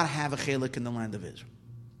will not have a chelik in the land of Israel.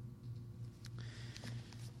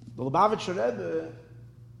 The Lubavitcher Rebbe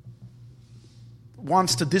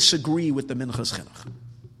wants to disagree with the Pinchas Chinuch.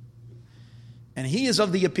 And he is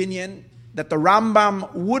of the opinion that the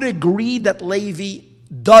Rambam would agree that Levi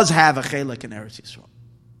does have a chelik in Eretz Yisrael.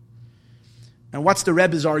 And what's the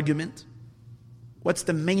Rebbe's argument? What's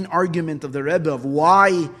the main argument of the Rebbe of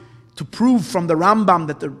why to prove from the Rambam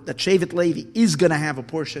that Shevet Levi is going to have a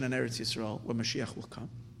portion in Eretz Yisrael when Mashiach will come?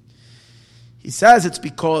 He says it's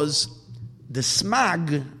because the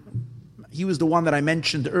Smag, he was the one that I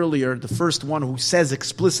mentioned earlier, the first one who says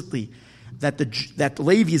explicitly that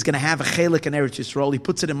Levi is going to have a chelik in Eretz Yisrael. He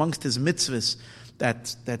puts it amongst his mitzvahs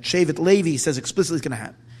that Shevet Levi, he says explicitly is going to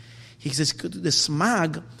have. He says the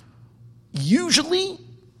Smag usually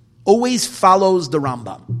always follows the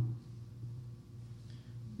Rambam.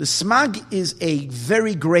 The Smag is a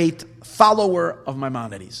very great follower of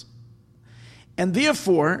Maimonides. And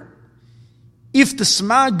therefore, if the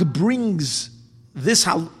Smag brings this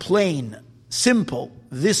plain, simple,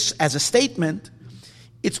 this as a statement,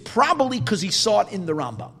 it's probably because he saw it in the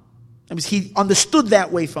Rambam. That means he understood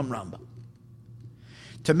that way from Rambam.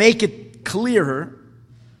 To make it clearer,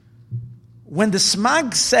 when the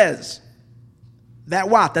Smag says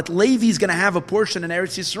that Levi is going to have a portion in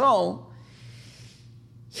Eretz Yisrael,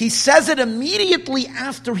 he says it immediately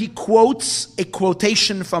after he quotes a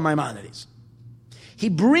quotation from Maimonides. He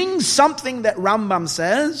brings something that Rambam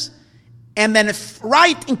says, and then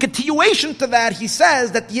right in continuation to that, he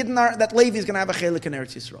says that Levi is going to have a chelik in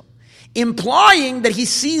Eretz Yisrael, implying that he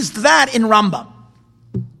sees that in Rambam.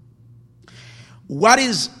 What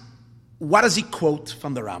does he quote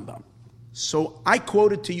from the Rambam? So I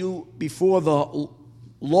quoted to you before the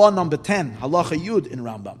law number 10, halacha yud in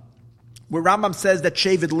Rambam, where Rambam says that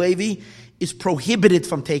Shevet Levi is prohibited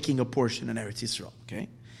from taking a portion in Eretz Yisrael. Okay,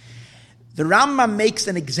 the Rambam makes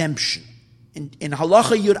an exemption in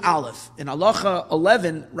halacha yud aleph. In halacha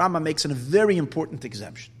 11, Rambam makes a very important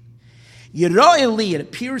exemption. Yira'eli, it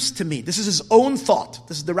appears to me, this is his own thought.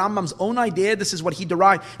 This is the Rambam's own idea. This is what he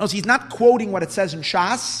derived. Notice he's not quoting what it says in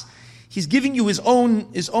Shas. He's giving you his own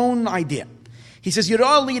idea. He says,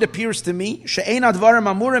 Yira'eli, it appears to me, she'ein advarim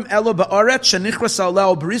amurim elo ba'aret shenichras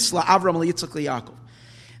aleo bris la'avram li'yitzchak li'Yaakov.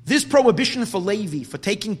 This prohibition for Levi, for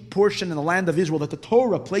taking portion in the land of Israel, that the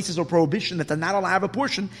Torah places a prohibition that they're not allowed to have a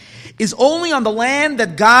portion, is only on the land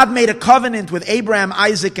that God made a covenant with Abraham,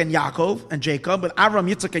 Isaac, and Yaakov, and Jacob, with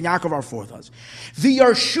Avram, Yitzchak, and Yaakov, our forefathers. The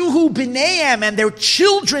Yarshuhu b'neim, and their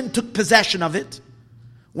children took possession of it.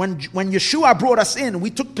 When Yeshua brought us in, we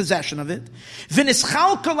took possession of it.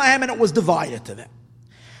 V'nischalka lahem, and it was divided to them.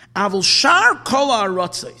 Avol shar kol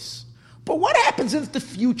ha'aratzos. But what happens in the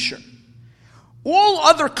future? All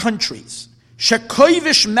other countries,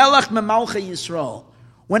 shekoivish melech memalchei Yisrael,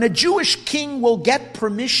 when a Jewish king will get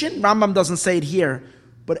permission, Rambam doesn't say it here,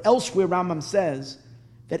 but elsewhere Rambam says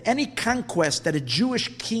that any conquest that a Jewish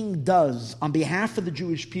king does on behalf of the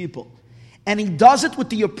Jewish people, and he does it with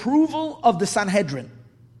the approval of the Sanhedrin,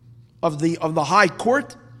 of the high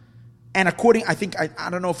court, and according, I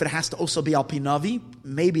don't know if it has to also be al pi navi.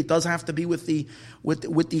 Maybe it does have to be with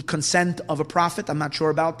the consent of a prophet. I'm not sure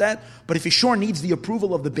about that. But if he sure needs the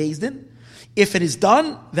approval of the Beis Din, if it is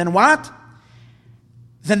done, then what?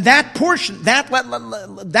 Then that portion,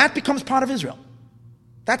 that becomes part of Israel.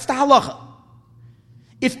 That's the halacha.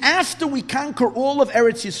 If after we conquer all of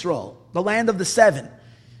Eretz Yisrael, the land of the seven,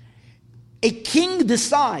 a king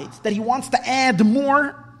decides that he wants to add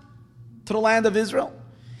more to the land of Israel,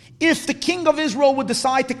 if the king of Israel would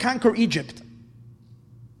decide to conquer Egypt,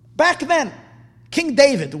 back then, King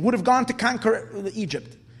David would have gone to conquer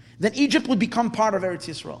Egypt, then Egypt would become part of Eretz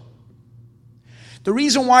Yisrael. The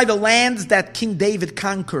reason why the lands that King David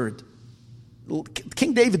conquered,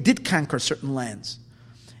 King David did conquer certain lands,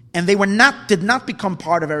 and they did not become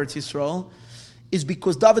part of Eretz Yisrael, is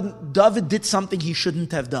because David did something he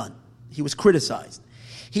shouldn't have done. He was criticized.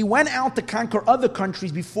 He went out to conquer other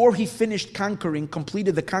countries before he finished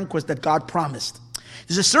completed the conquest that God promised.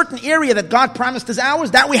 There's a certain area that God promised is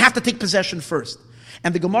ours, that we have to take possession first.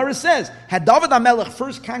 And the Gemara says, had David HaMelech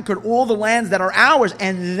first conquered all the lands that are ours,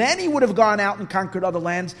 and then he would have gone out and conquered other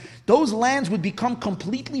lands, those lands would become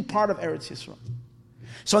completely part of Eretz Yisrael.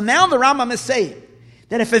 So now the Rambam is saying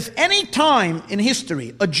that if any time in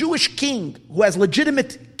history, a Jewish king who is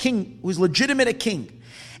legitimate a king,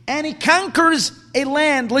 and he conquers a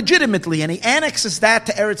land legitimately, and he annexes that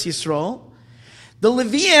to Eretz Yisrael, the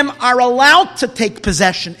Leviim are allowed to take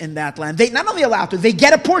possession in that land. They not only allowed to, they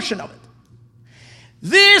get a portion of it.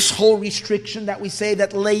 This whole restriction that we say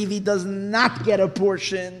that Levi does not get a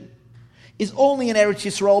portion is only in Eretz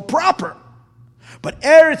Yisrael proper. But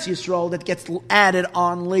Eretz Yisrael that gets added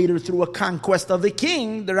on later through a conquest of the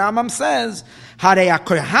king, the Rambam says, Harei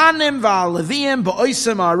HaKohanim v'Aleviim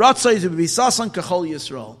ba'oisem ha'aratzos v'bisasan kechol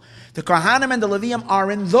Yisrael. The Kohanim and the Leviim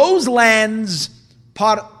are in those lands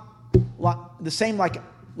the same like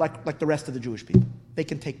the rest of the Jewish people. They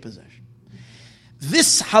can take possession.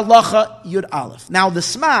 This halacha yud aleph. Now the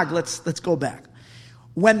Smag, let's go back.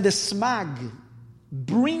 When the Smag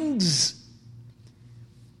brings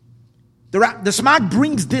the Smag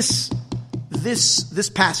brings this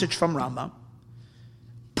passage from Rambam,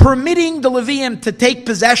 permitting the Levium to take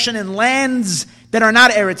possession in lands that are not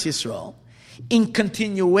Eretz Yisrael. In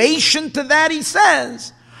continuation to that, he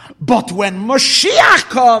says, but when Mashiach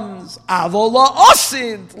comes, avola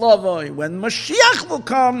osid lavoi. When Mashiach will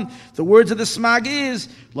come, the words of the Smag is,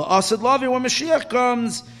 la osid lavoi, when Mashiach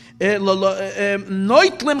comes,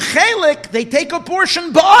 noitlim chelik, they take a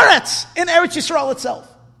portion, ba'aretz, in Eretz Yisrael itself.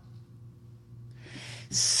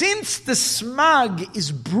 Since the Smag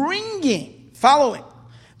is following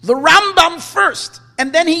the Rambam first,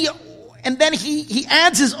 and then he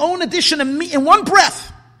adds his own addition in one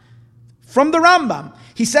breath from the Rambam.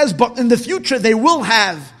 He says, but in the future they will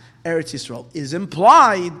have Eretz Yisrael. Is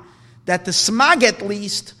implied that the Smag at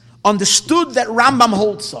least understood that Rambam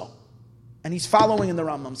holds so. And he's following in the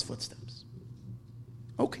Rambam's footsteps.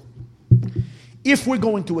 Okay. If we're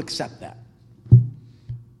going to accept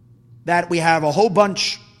that we have a whole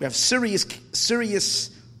bunch, we have serious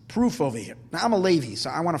proof over here. Now I'm a Levi, so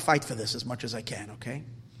I want to fight for this as much as I can, okay?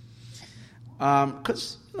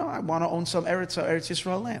 Because I want to own some Eretz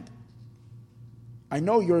Yisrael land. I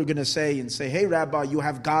know you're going to say, hey, Rabbi, you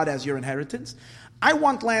have God as your inheritance. I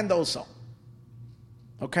want land also.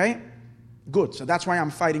 Okay? Good. So that's why I'm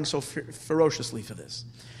fighting so ferociously for this.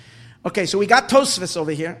 Okay, so we got Tosfos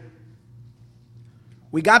over here.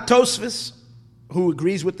 We got Tosfos, who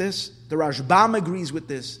agrees with this. The Rashbam agrees with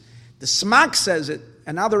this. The Smag says it,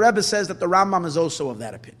 and now the Rebbe says that the Rambam is also of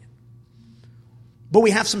that opinion. But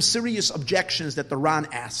we have some serious objections that the Ran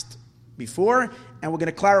asked before, and we're going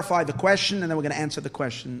to clarify the question, and then we're going to answer the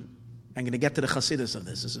question. I'm going to get to the Chassidus of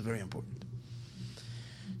this. This is very important.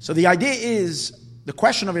 So the idea is, the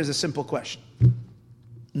question over here is a simple question.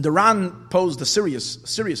 The Ran posed a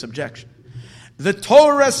serious objection. The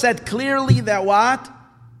Torah said clearly that what?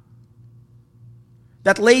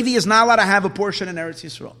 That Levi is not allowed to have a portion in Eretz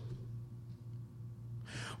Yisrael.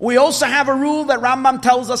 We also have a rule that Rambam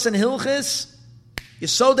tells us in Hilchis,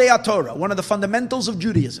 Yesodei HaTorah, one of the fundamentals of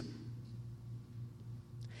Judaism,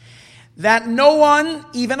 that no one,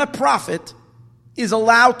 even a prophet, is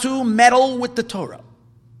allowed to meddle with the Torah.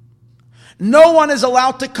 No one is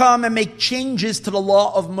allowed to come and make changes to the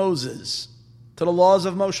law of Moses, to the laws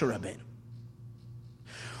of Moshe Rabbeinu.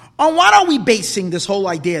 On what are we basing this whole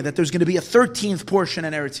idea that there's going to be a 13th portion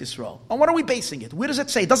in Eretz Yisrael? On what are we basing it? Where does it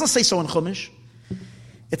say? It doesn't say so in Chumash.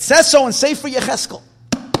 It says so in Sefer Yecheskel.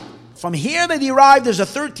 From here they derive there's a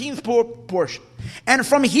 13th portion. And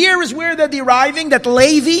from here is where they're deriving that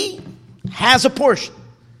Levi has a portion.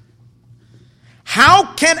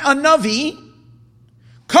 How can a Navi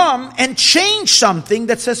come and change something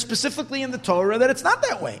that says specifically in the Torah that it's not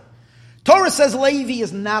that way? Torah says Levi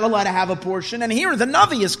is not allowed to have a portion, and here the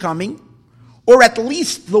Navi is coming, or at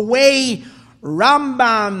least the way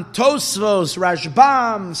Rambam, Tosfos,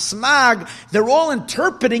 Rashbam, Smag, they're all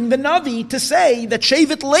interpreting the Navi to say that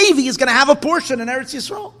Shevet Levi is going to have a portion in Eretz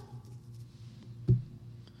Yisrael.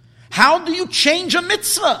 How do you change a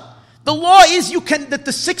mitzvah? The law is that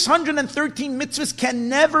the 613 mitzvahs can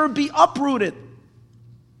never be uprooted.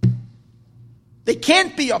 They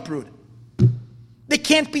can't be uprooted. They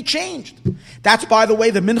can't be changed. That's, by the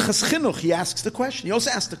way, the Minchas Chinuch, he asks the question. He also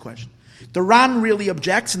asks the question. The Ran really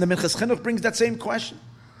objects, and the Minchas Chinuch brings that same question.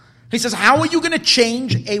 He says, how are you going to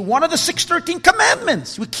change one of the 613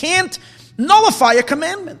 commandments? You can't nullify a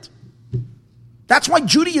commandment. That's why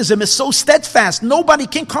Judaism is so steadfast.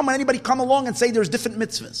 Anybody come along and say there's different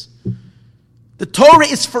mitzvahs. The Torah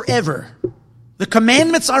is forever. The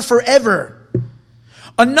commandments are forever.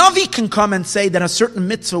 A Navi can come and say that a certain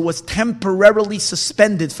mitzvah was temporarily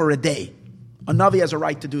suspended for a day. A Navi has a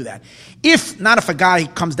right to do that. If a guy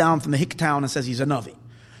comes down from the hick town and says he's a Navi.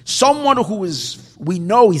 Someone we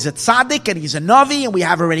know he's a tzaddik and he's a Navi and we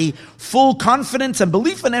have already full confidence and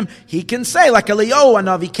belief in him, he can say, like Eliyahu, a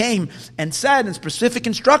Navi came and said in specific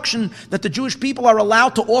instruction that the Jewish people are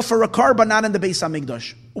allowed to offer a korban not in the Beis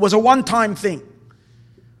HaMikdash. It was a one-time thing.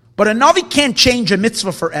 But a Navi can't change a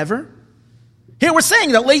mitzvah forever. Here we're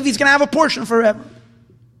saying that Levi's going to have a portion forever.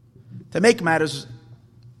 To make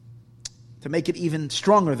it even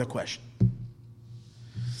stronger, the question.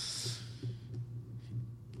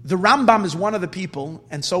 The Rambam is one of the people,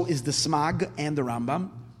 and so is the Smag and the Rambam,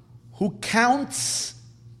 who counts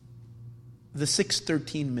the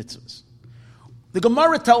 613 mitzvahs. The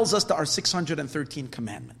Gemara tells us there are 613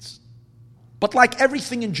 commandments. But like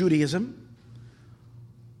everything in Judaism,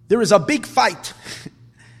 there is a big fight.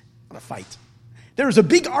 Not a fight. There is a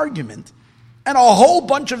big argument and a whole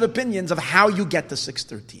bunch of opinions of how you get to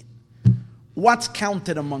 613. What's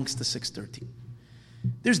counted amongst the 613?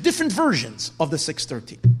 There's different versions of the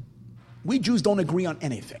 613. We Jews don't agree on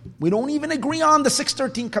anything. We don't even agree on the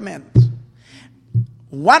 613 commandments.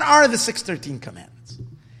 What are the 613 commandments?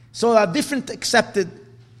 So there are different accepted.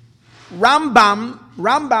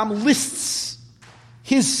 Rambam lists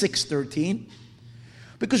his 613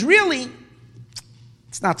 because really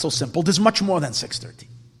it's not so simple. There's much more than 613.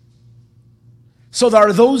 So there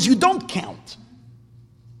are those you don't count.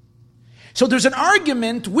 So there's an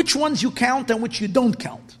argument which ones you count and which you don't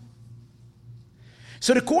count.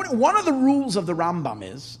 So one of the rules of the Rambam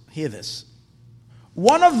is, hear this,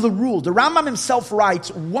 one of the rules, the Rambam himself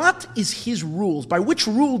writes, what is his rules? By which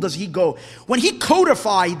rule does he go? When he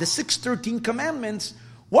codified the 613 commandments,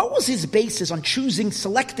 what was his basis on choosing,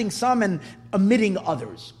 selecting some and omitting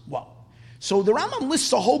others? Well, so the Rambam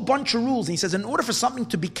lists a whole bunch of rules. And he says, in order for something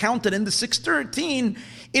to be counted in the 613,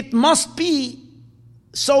 it must be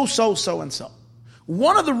so, and so.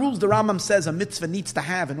 One of the rules the Rambam says a mitzvah needs to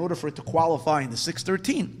have in order for it to qualify in the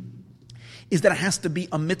 613 is that it has to be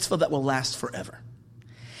a mitzvah that will last forever.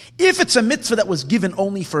 If it's a mitzvah that was given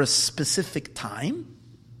only for a specific time,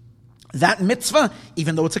 that mitzvah,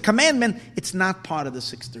 even though it's a commandment, it's not part of the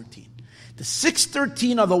 613. The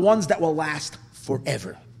 613 are the ones that will last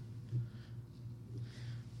forever.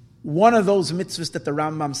 One of those mitzvahs that the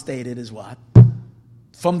Rambam stated is what?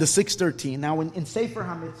 From the 613. Now in Sefer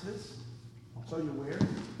HaMitzvahs, I'll tell you where.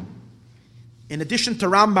 In addition to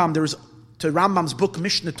Rambam, to Rambam's book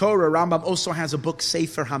Mishneh Torah, Rambam also has a book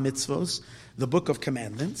Sefer HaMitzvos, the book of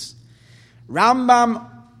commandments. Rambam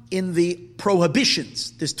in the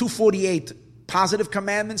prohibitions, there's 248 positive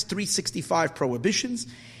commandments, 365 prohibitions.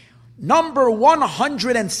 Number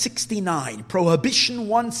 169, prohibition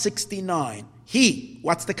 169.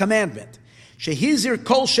 What's the commandment? Shehizir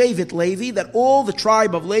kol shevet Levi, that all the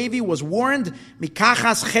tribe of Levi was warned,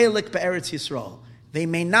 mikachas chelik be'eretz Yisrael. They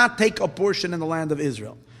may not take a portion in the land of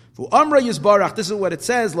Israel. Amra Yisbarach, this is what it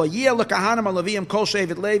says, Lo yeh l'kahanim alaviyim kol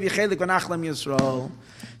shevet Levi chelik v'nachlem Yisrael.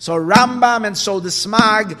 So Rambam and so the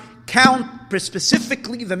Smag count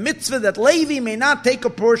specifically the mitzvah that Levi may not take a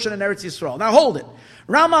portion in Eretz Yisrael. Now hold it.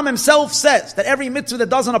 Rambam himself says that every mitzvah that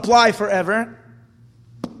doesn't apply forever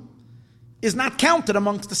is not counted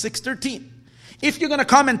amongst the 613. If you're going to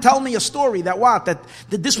come and tell me a story that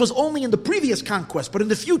this was only in the previous conquest, but in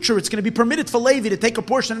the future it's going to be permitted for Levi to take a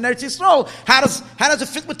portion in Eretz Yisrael, how does it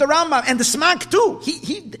fit with the Rambam? And the Smag too.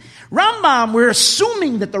 Rambam, we're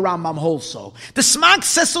assuming that the Rambam holds so. The Smag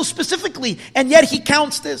says so specifically, and yet he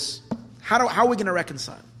counts this. How are we going to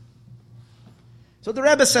reconcile? So the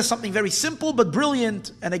Rebbe says something very simple but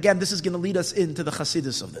brilliant, and again, this is going to lead us into the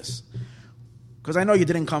Chassidus of this. Because I know you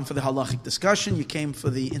didn't come for the halachic discussion, you came for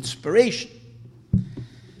the inspiration.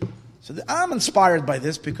 So I'm inspired by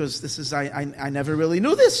this because this is, I never really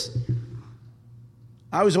knew this.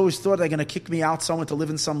 I always thought they're going to kick me out somewhere to live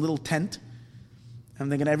in some little tent.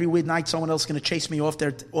 And they're going to, every night someone else is going to chase me off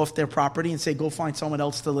their property and say, go find someone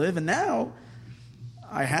else to live. And now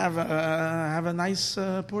I have a nice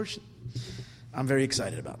portion. I'm very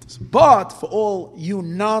excited about this. But for all you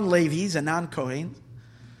non-Levis and non-Kohen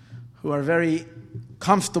who are very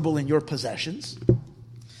comfortable in your possessions,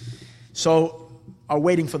 so are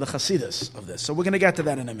waiting for the Chassidus of this. So we're going to get to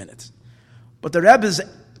that in a minute. But the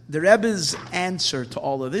Rebbe's answer to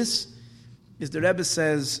all of this is the Rebbe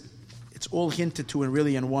says it's all hinted to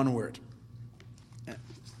in one word.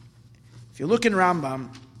 If you look in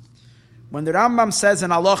Rambam, when the Rambam says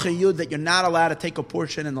in Halacha Yud that you're not allowed to take a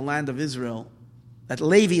portion in the land of Israel, that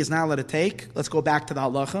Levi is not allowed to take, let's go back to the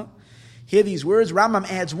Halacha. Hear these words. Rambam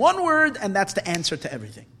adds one word, and that's the answer to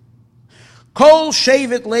everything. Kol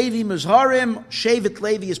shevet Levi muzharim, shevet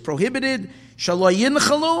Levi is prohibited. Shalo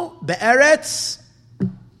yinchalu be'eretz.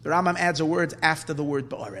 The Rambam adds a word after the word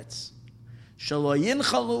be'eretz. Shalo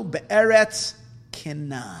yinchalu be'eretz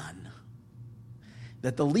Canaan.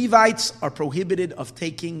 That the Levites are prohibited of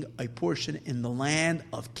taking a portion in the land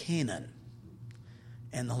of Canaan.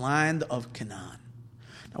 And the land of Canaan.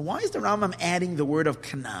 Now, why is the Rambam adding the word of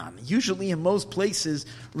Canaan? Usually in most places,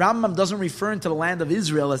 Rambam doesn't refer to the land of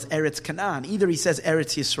Israel as Eretz Canaan. Either he says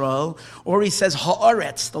Eretz Yisrael, or he says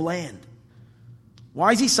Haaretz, the land.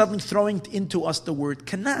 Why is he suddenly throwing into us the word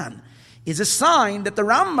Canaan? It's a sign that the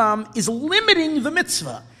Rambam is limiting the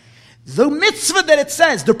mitzvah. The mitzvah that it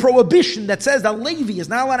says, the prohibition that says that Levi is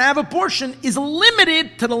not allowed to have a portion, is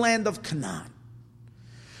limited to the land of Canaan.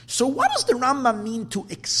 So what does the Rambam mean to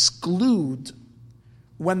exclude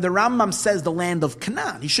when the Rambam says the land of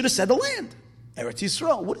Canaan? He should have said the land, Eretz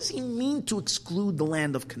Yisrael. What does he mean to exclude the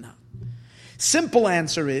land of Canaan? Simple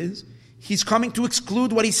answer is, he's coming to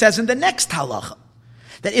exclude what he says in the next halacha.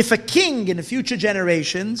 That if a king in the future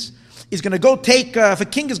generations is going to go take, if a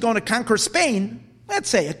king is going to conquer Spain, let's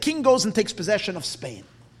say a king goes and takes possession of Spain.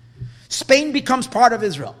 Spain becomes part of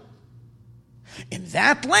Israel. In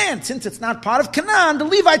that land, since it's not part of Canaan, the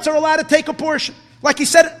Levites are allowed to take a portion. Like he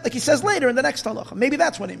says later in the next halacha. Maybe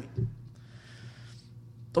that's what he means.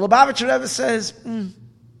 The Lubavitcher Rebbe says, the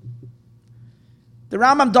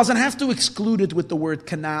Rambam doesn't have to exclude it with the word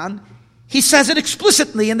Canaan. He says it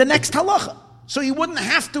explicitly in the next halacha. So he wouldn't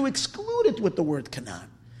have to exclude it with the word Canaan.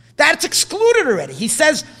 That's excluded already. He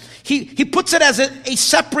says, he puts it as a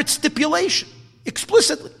separate stipulation,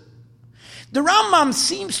 explicitly. The Rambam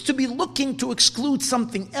seems to be looking to exclude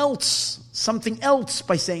something else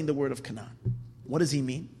by saying the word of Canaan. What does he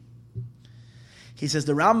mean? He says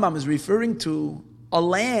the Rambam is referring to a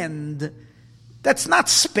land that's not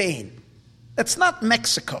Spain, that's not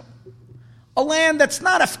Mexico, a land that's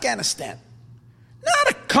not Afghanistan,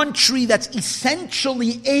 not a country that's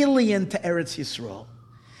essentially alien to Eretz Yisrael.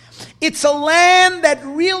 It's a land that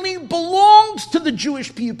really belongs to the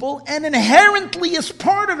Jewish people and inherently is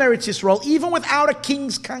part of Eretz Yisrael, even without a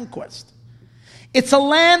king's conquest. It's a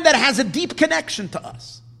land that has a deep connection to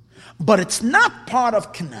us, but it's not part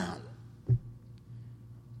of Canaan.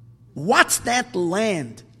 What's that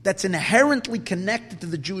land that's inherently connected to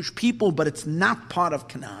the Jewish people, but it's not part of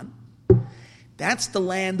Canaan? That's the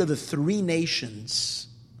land of the three nations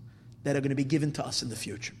that are going to be given to us in the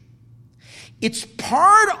future. It's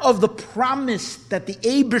part of the promise that the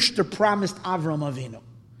Eibishter promised Avram Avinu.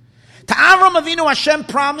 To Avram Avinu, Hashem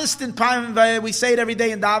promised, we say it every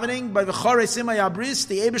day in davening, by the Chorei Sima Yabris,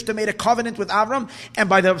 the Eibishter made a covenant with Avram, and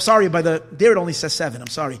there it only says 7, I'm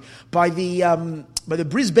sorry. By the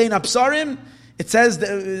Bris Bein Absarim, it says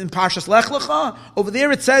in Parshas Lech Lecha, over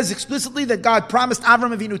there it says explicitly that God promised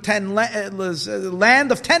Avram Avinu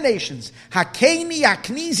land of 10 nations. Hakeni,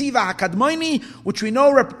 Haknizi, V'Hakadmoini, which we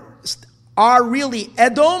know are really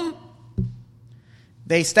Edom.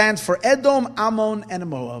 They stand for Edom, Ammon, and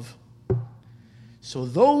Moab. So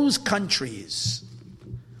those countries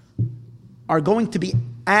are going to be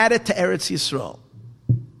added to Eretz Yisrael.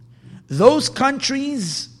 Those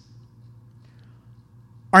countries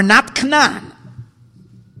are not Canaan.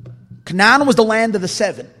 Canaan was the land of the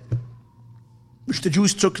 7, which the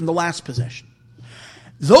Jews took in the last possession.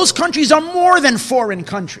 Those countries are more than foreign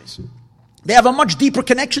countries. They have a much deeper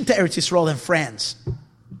connection to Eretz Yisrael than France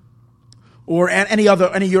or any other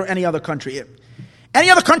country. Any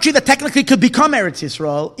other country that technically could become Eretz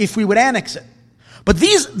Yisrael if we would annex it. But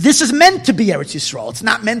this is meant to be Eretz Yisrael. It's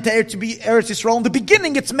not meant to be Eretz Yisrael in the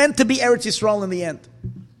beginning. It's meant to be Eretz Yisrael in the end.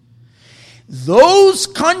 Those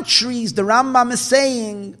countries, the Rambam is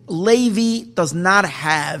saying, Levi does not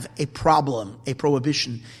have a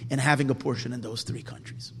prohibition in having a portion in those 3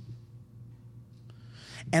 countries.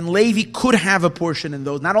 And Levi could have a portion in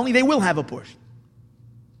those. Not only they will have a portion.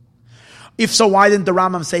 If so, why didn't the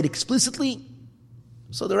Rambam say it explicitly?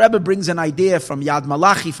 So the Rebbe brings an idea from Yad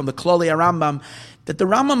Malachi, from the Klolei Rambam, that the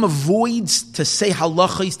Rambam avoids to say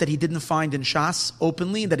halachos that he didn't find in Shas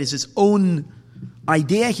openly, that is his own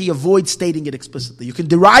idea. He avoids stating it explicitly. You can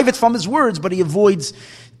derive it from his words, but he avoids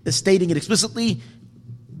stating it explicitly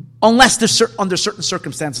unless there's under certain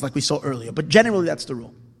circumstances like we saw earlier. But generally that's the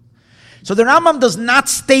rule. So the Rambam does not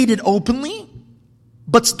state it openly,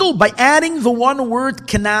 but still by adding the one word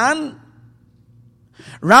Canaan,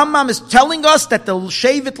 Rambam is telling us that the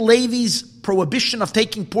Shevet Levi's prohibition of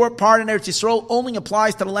taking part in Eretz Yisrael only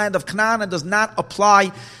applies to the land of Canaan and does not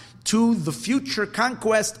apply to the future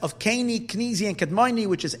conquest of Keni, Knizi, and Kedmoni,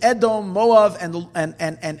 which is Edom, Moab,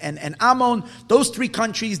 and Ammon. Those 3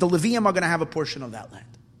 countries, the Levium are going to have a portion of that land.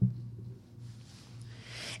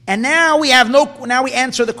 And now we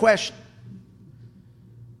answer the question.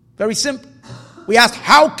 Very simple. We ask,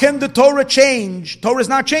 how can the Torah change? Torah is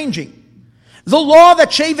not changing. The law that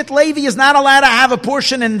Shevet Levi is not allowed to have a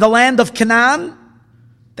portion in the land of Canaan,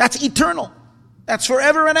 that's eternal. That's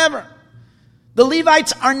forever and ever. The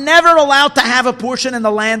Levites are never allowed to have a portion in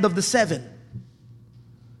the land of the 7.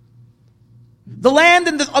 The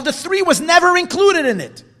land of the 3 was never included in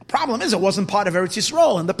it. The problem is it wasn't part of Eretz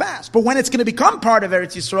Yisrael in the past. But when it's going to become part of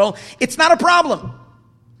Eretz Yisrael, it's not a problem.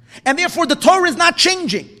 And therefore the Torah is not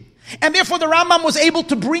changing. And therefore the Rambam was able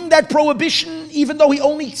to bring that prohibition, even though he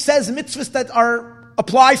only says mitzvahs that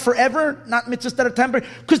apply forever, not mitzvahs that are temporary,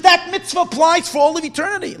 because that mitzvah applies for all of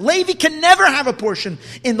eternity. Levi can never have a portion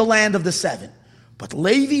in the land of the 7. But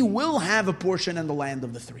Levi will have a portion in the land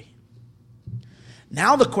of the 3.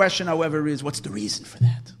 Now the question, however, is what's the reason for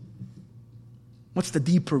that? What's the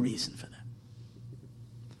deeper reason for that?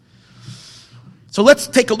 So let's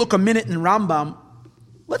take a look a minute in Rambam.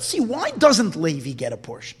 Let's see, why doesn't Levi get a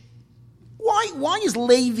portion? Why is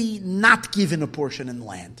Levi not given a portion in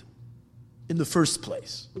land in the first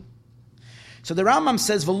place? So the Rambam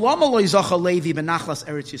says, "V'lama lo yizacha Levi benachlas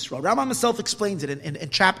Eretz Yisrael." Rambam himself explains it in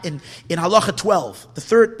halacha 12,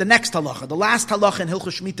 the next halacha, the last halacha in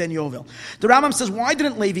Hilchos Shemitah and Yovel. The Rambam says, why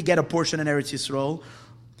didn't Levi get a portion in Eretz Yisrael?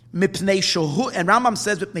 And Rambam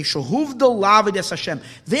says, "Mipnei shehuvdel la'avodas Hashem."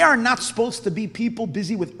 They are not supposed to be people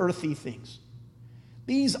busy with earthy things.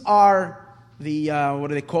 These are the what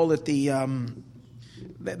do they call it? They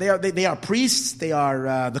are priests. They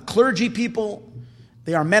are the clergy people.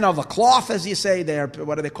 They are men of the cloth, as you say. They are,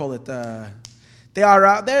 what do they call it? They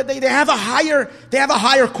have a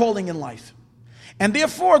higher calling in life, and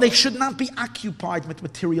therefore they should not be occupied with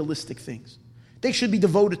materialistic things. They should be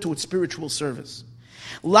devoted to its spiritual service.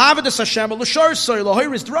 They're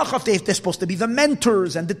supposed to be the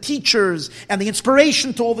mentors and the teachers and the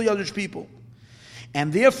inspiration to all the other people.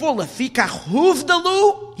 And therefore,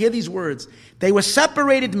 hear these words, they were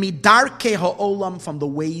separated midarke ha'olam, from the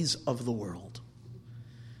ways of the world.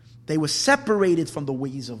 They were separated from the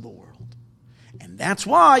ways of the world. And that's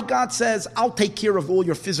why God says, I'll take care of all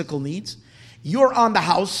your physical needs. You're on the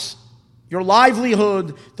house, your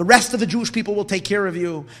livelihood, the rest of the Jewish people will take care of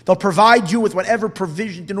you. They'll provide you with whatever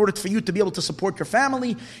provision in order for you to be able to support your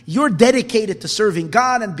family. You're dedicated to serving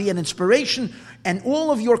God and be an inspiration, and all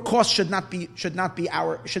of your costs should not be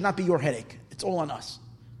your headache. It's all on us.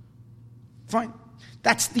 Fine.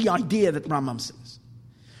 That's the idea that Rambam says.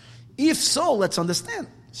 If so, let's understand.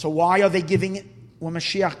 So why are they giving it, when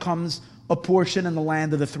Mashiach comes, a portion in the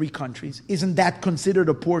land of the three countries? Isn't that considered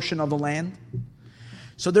a portion of the land?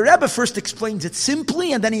 So the Rebbe first explains it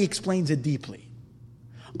simply, and then he explains it deeply.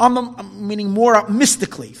 Meaning more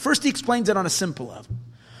mystically. First he explains it on a simple level.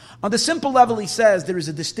 On the simple level he says there is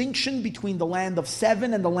a distinction between the land of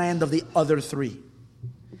 7 and the land of the other 3.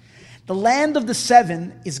 The land of the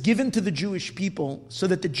 7 is given to the Jewish people so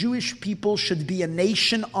that the Jewish people should be a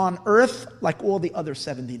nation on earth like all the other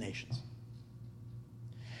 70 nations.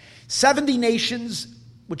 70 nations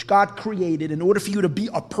which God created. In order for you to be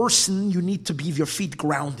a person, you need to be your feet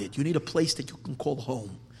grounded. You need a place that you can call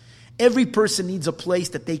home. Every person needs a place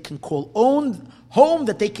that they can call home,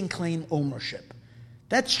 that they can claim ownership.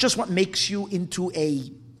 That's just what makes you into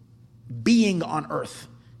a being on earth.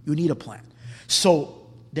 You need a plan. So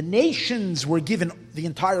the nations were given the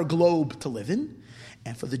entire globe to live in,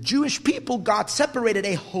 and for the Jewish people, God separated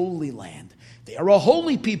a holy land. They are a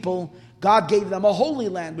holy people. God gave them a holy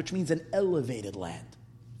land, which means an elevated land.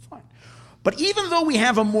 Fine. But even though we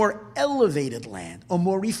have a more elevated land, a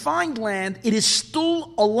more refined land, it is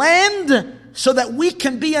still a land so that we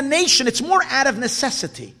can be a nation. It's more out of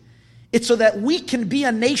necessity. It's so that we can be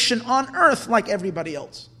a nation on earth like everybody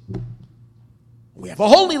else. We have a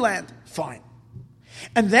holy land. Fine.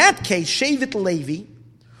 In that case, Shevet Levi,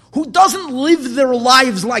 who doesn't live their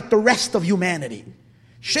lives like the rest of humanity,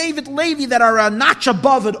 Shevet Levi that are a notch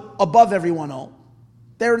above everyone else,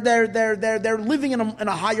 they're living in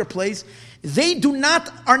a higher place. They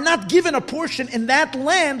are not given a portion in that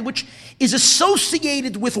land which is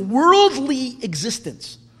associated with worldly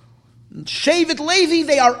existence. Shevet Levi,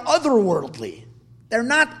 they are otherworldly. They're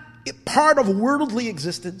not part of worldly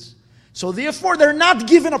existence. So therefore, they're not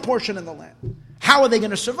given a portion in the land. How are they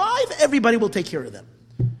going to survive? Everybody will take care of them.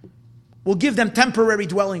 We'll give them temporary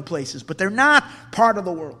dwelling places, but they're not part of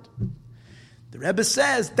the world. The Rebbe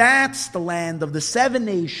says that's the land of the 7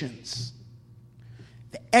 nations.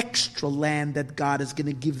 The extra land that God is going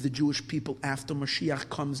to give the Jewish people after Mashiach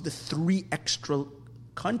comes, the 3 extra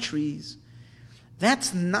countries,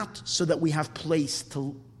 that's not so that we have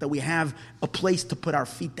a place to put our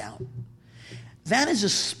feet down. That is a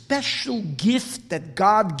special gift that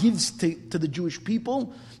God gives to the Jewish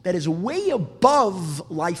people that is way above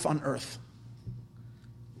life on earth.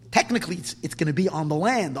 Technically, it's going to be on the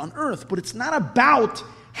land, on earth, but it's not about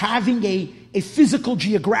having a physical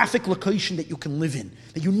geographic location that you can live in,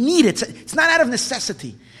 that you need it. It's not out of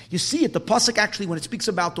necessity. You see it, the Pasuk actually, when it speaks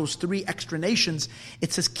about those 3 extra nations,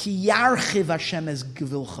 it says, Ki yarchiv Hashem es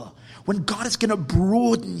gevilcha, when God is going to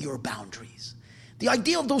broaden your boundaries. The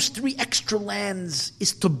idea of those 3 extra lands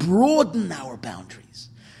is to broaden our boundaries.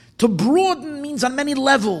 To broaden means on many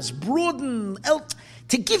levels. Broaden,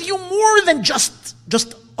 to give you more than just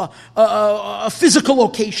a physical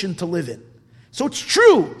location to live in. So it's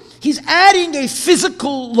true. He's adding a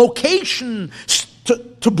physical location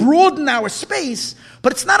to broaden our space,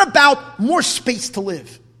 but it's not about more space to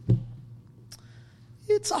live.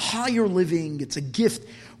 It's a higher living. It's a gift.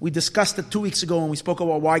 We discussed it 2 weeks ago when we spoke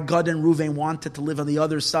about why Gad and Reuven wanted to live on the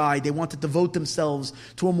other side. They wanted to devote themselves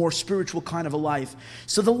to a more spiritual kind of a life.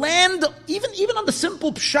 So the land, even on the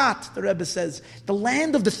simple pshat, the Rebbe says, the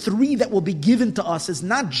land of the 3 that will be given to us is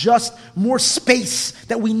not just more space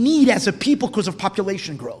that we need as a people because of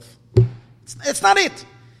population growth. It's not it.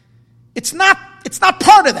 It's not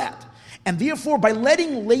part of that. And therefore, by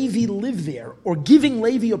letting Levi live there, or giving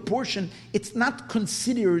Levi a portion, it's not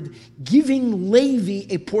considered giving Levi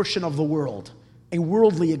a portion of the world, a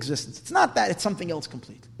worldly existence. It's not that, it's something else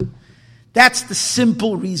completely. That's the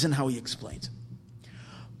simple reason how he explains it.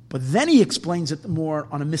 But then he explains it more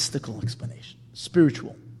on a mystical explanation,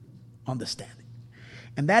 spiritual understanding.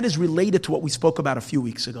 And that is related to what we spoke about a few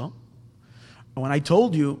weeks ago, when I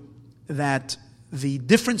told you that the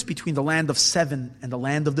difference between the land of 7 and the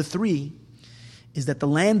land of the 3 is that the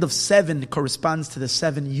land of 7 corresponds to the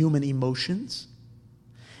 7 human emotions,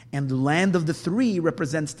 and the land of the 3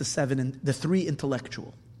 represents the 3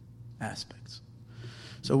 intellectual aspects.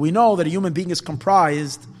 So we know that a human being is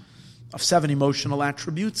comprised of 7 emotional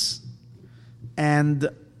attributes and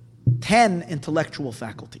 10 intellectual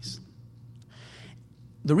faculties.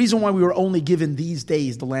 The reason why we were only given these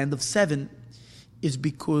days the land of 7 is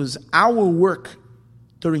because our work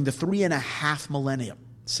during the 3.5 millennia,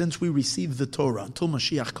 since we received the Torah until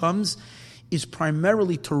Mashiach comes, is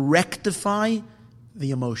primarily to rectify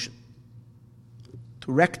the emotion.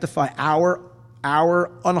 To rectify our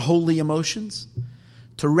unholy emotions,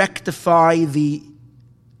 to rectify the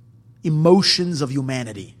emotions of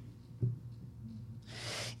humanity.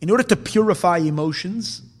 In order to purify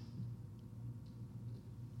emotions,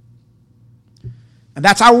 and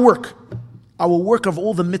that's our work of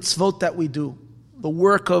all the mitzvot that we do, the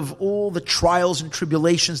work of all the trials and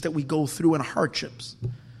tribulations that we go through and hardships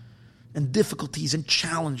and difficulties and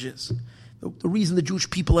challenges. The reason the Jewish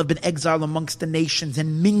people have been exiled amongst the nations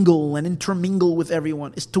and mingle and intermingle with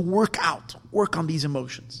everyone is to work on these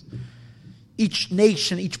emotions. Each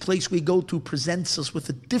nation, each place we go to presents us with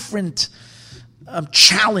a different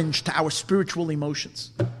challenge to our spiritual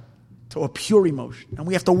emotions, to a pure emotion. And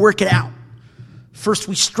we have to work it out. First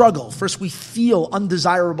we struggle. First we feel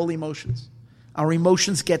undesirable emotions. Our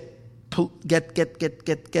emotions get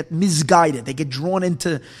misguided. They get drawn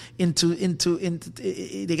into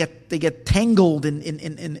they get tangled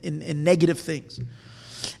in negative things.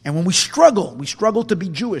 And when we struggle to be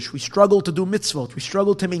Jewish, we struggle to do mitzvot, we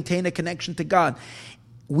struggle to maintain a connection to God,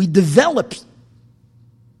 we develop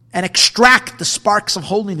and extract the sparks of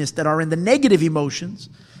holiness that are in the negative emotions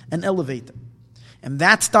and elevate them. And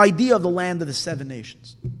that's the idea of the land of the 7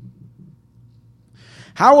 nations.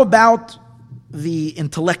 How about the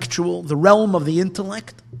intellectual, the realm of the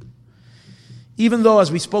intellect? Even though,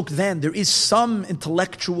 as we spoke then, there is some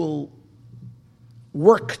intellectual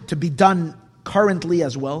work to be done currently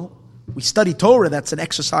as well. We study Torah, that's an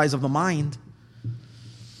exercise of the mind.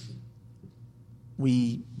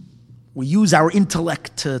 We use our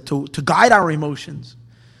intellect to guide our emotions.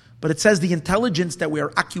 But it says the intelligence that we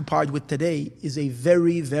are occupied with today is a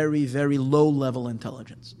very, very, very low-level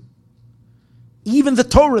intelligence. Even the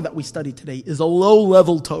Torah that we study today is a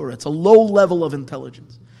low-level Torah. It's a low level of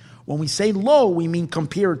intelligence. When we say low, we mean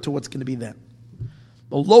compared to what's going to be then.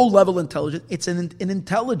 The low-level intelligence, it's an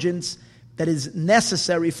intelligence that is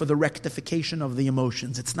necessary for the rectification of the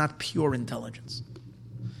emotions. It's not pure intelligence.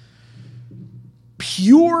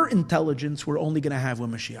 Pure intelligence we're only going to have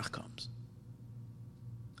when Mashiach comes.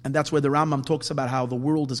 And that's where the Rambam talks about how the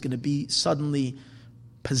world is going to be suddenly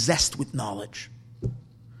possessed with knowledge.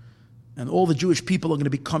 And all the Jewish people are going to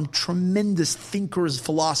become tremendous thinkers,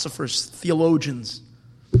 philosophers, theologians,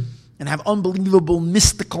 and have unbelievable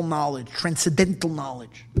mystical knowledge, transcendental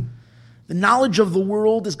knowledge. The knowledge of the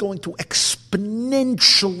world is going to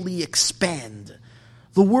exponentially expand.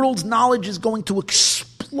 The world's knowledge is going to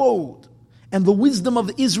explode. And the wisdom of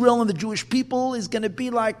Israel and the Jewish people is going to be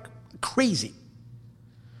like crazy.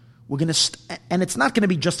 We're going to, and it's not going to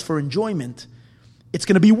be just for enjoyment. It's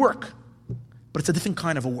going to be work. But it's a different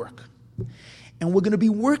kind of a work. And we're going to be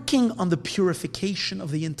working on the purification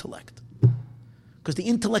of the intellect. Because the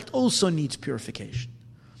intellect also needs purification.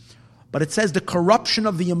 But it says the corruption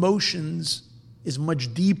of the emotions is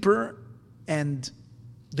much deeper, and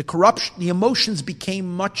the emotions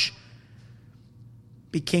became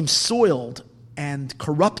soiled and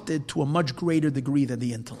corrupted to a much greater degree than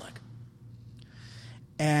the intellect.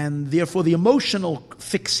 And therefore the emotional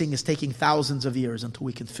fixing is taking thousands of years until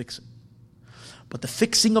we can fix it. But the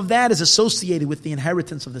fixing of that is associated with the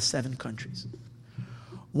inheritance of the 7 countries.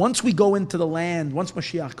 Once we go into the land, once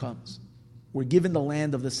Mashiach comes, we're given the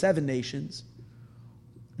land of the 7 nations.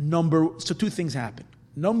 So 2 things happen.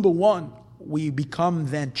 Number 1, we become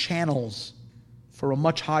then channels for a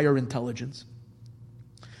much higher intelligence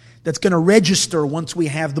that's going to register once we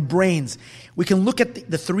have the brains. We can look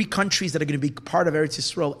at the 3 countries that are going to be part of Eretz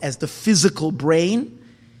Yisrael as the physical brain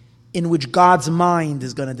in which God's mind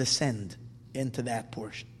is going to descend into that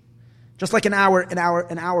portion. Just like in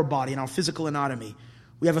our body, in our physical anatomy,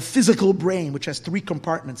 we have a physical brain which has 3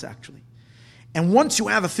 compartments actually. And once you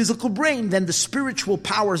have a physical brain, then the spiritual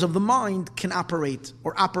powers of the mind can operate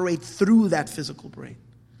through that physical brain.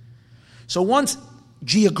 So once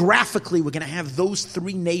geographically we're going to have those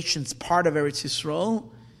 3 nations part of Eretz Yisrael,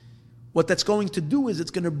 what that's going to do is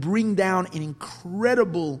it's going to bring down an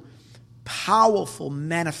incredible, powerful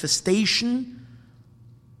manifestation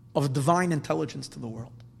of divine intelligence to the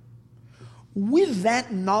world. With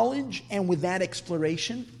that knowledge and with that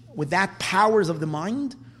exploration, with that powers of the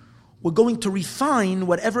mind, we're going to refine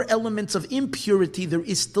whatever elements of impurity there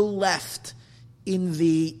is still left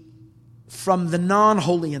from the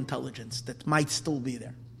non-holy intelligence that might still be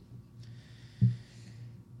there.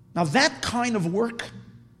 Now that kind of work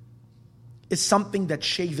is something that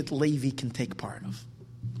Shevet Levi can take part of.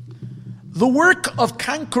 The work of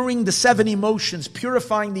conquering the 7 emotions,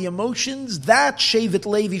 purifying the emotions, that Shevet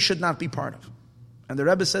Levi should not be part of. And the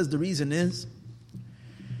Rebbe says the reason is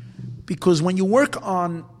because when you work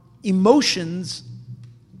on emotions,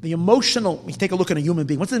 the emotional, when you take a look at a human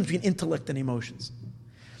being, what's the difference between intellect and emotions?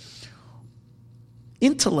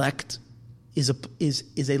 Intellect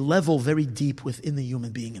is a level very deep within the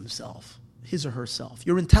human being himself, his or herself.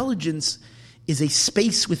 Your intelligence is a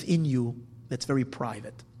space within you that's very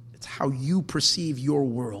private. It's how you perceive your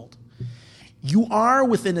world. You are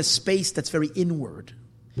within a space that's very inward.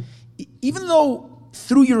 Even though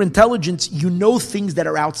through your intelligence you know things that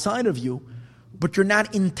are outside of you, but you're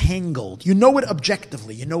not entangled. You know it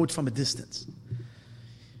objectively. You know it from a distance.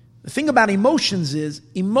 The thing about emotions is,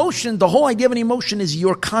 the whole idea of an emotion is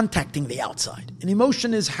you're contacting the outside. An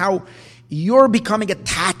emotion is how you're becoming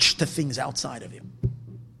attached to things outside of you.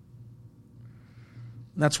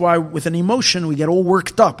 That's why with an emotion we get all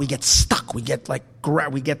worked up, we get stuck, we get like,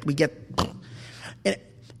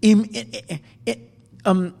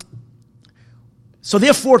 so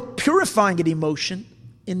therefore purifying an emotion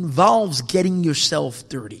involves getting yourself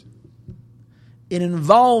dirty. It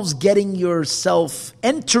involves getting yourself,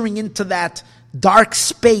 entering into that dark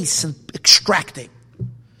space and extracting.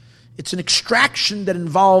 It's an extraction that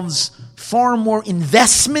involves far more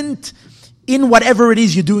investment in whatever it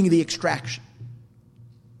is you're doing the extraction.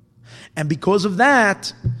 And because of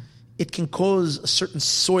that, it can cause a certain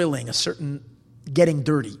soiling, a certain getting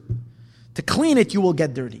dirty. To clean it, you will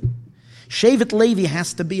get dirty. Shevet Levi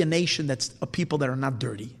has to be a nation that's a people that are not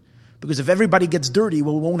dirty. Because if everybody gets dirty,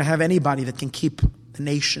 well, we won't have anybody that can keep the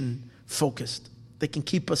nation focused. They can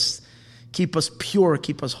keep us pure,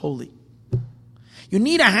 keep us holy. You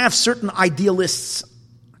need to have certain idealists.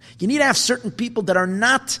 You need to have certain people that are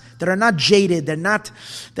not jaded. They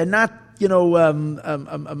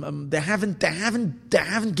haven't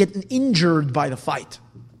gotten injured by the fight.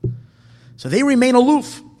 So they remain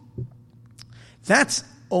aloof. That's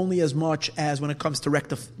only as much as when it comes to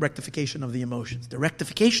rectification of the emotions. The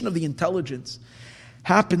rectification of the intelligence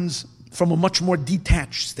happens from a much more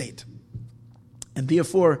detached state. And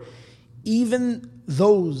therefore, even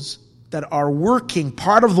those that are working,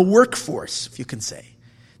 part of the workforce, if you can say,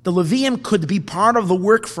 the Levium could be part of the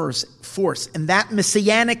workforce and that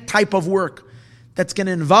messianic type of work that's going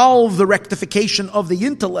to involve the rectification of the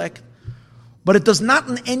intellect, but it doesn't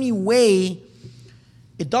in any way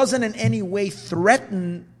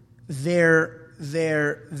threaten their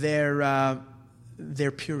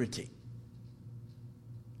purity.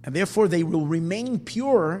 And therefore they will remain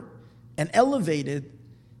pure and elevated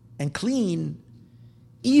and clean,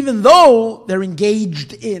 even though they're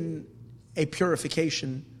engaged in a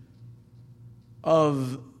purification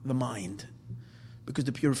of the mind. Because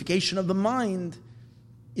the purification of the mind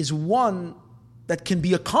is one that can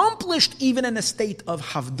be accomplished even in a state of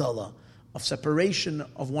havdalah, of separation,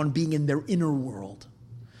 of one being in their inner world.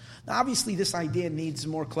 Now, obviously, this idea needs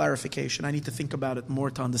more clarification. I need to think about it more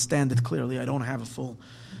to understand it clearly. I don't have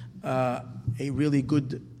a really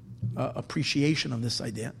good appreciation of this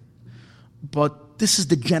idea. But this is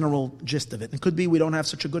the general gist of it. It could be we don't have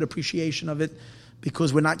such a good appreciation of it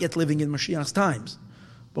because we're not yet living in Mashiach's times.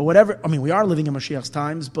 But we are living in Mashiach's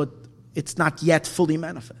times, but it's not yet fully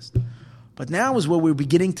manifest. But now is where we're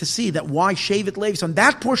beginning to see that why Shevet Levi. So on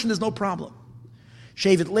that portion, there's no problem.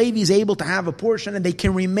 Shevet Levi is able to have a portion, and they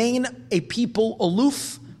can remain a people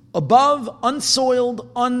aloof, above, unsoiled,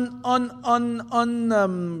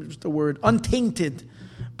 untainted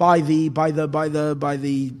by the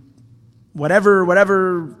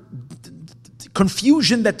whatever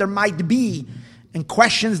confusion that there might be and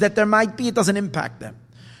questions that there might be. It doesn't impact them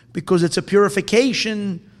because it's a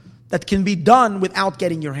purification that can be done without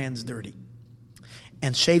getting your hands dirty.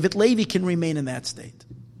 And Shevet Levi can remain in that state.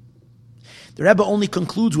 The Rebbe only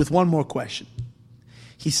concludes with one more question.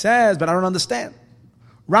 He says, but I don't understand.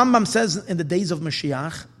 Rambam says in the days of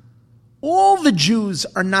Mashiach, all the Jews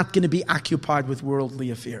are not going to be occupied with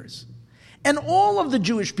worldly affairs. And all of the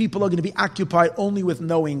Jewish people are going to be occupied only with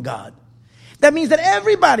knowing God. That means that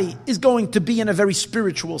everybody is going to be in a very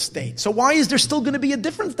spiritual state. So why is there still going to be a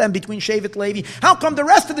difference then between Shevet Levi? How come the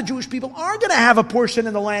rest of the Jewish people are going to have a portion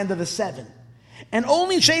in the land of the 7? And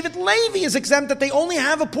only Shevet Levi is exempt, that they only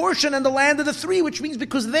have a portion in the land of the 3, which means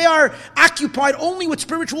because they are occupied only with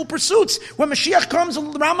spiritual pursuits. When Mashiach comes, the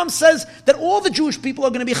Rambam says that all the Jewish people are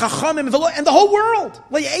going to be chachamim, and the whole world.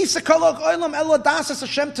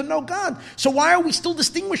 To know God. So why are we still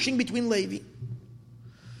distinguishing between Levi?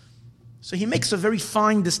 So he makes a very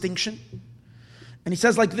fine distinction. And he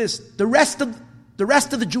says like this, the rest of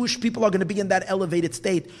the Jewish people are going to be in that elevated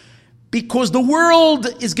state because the world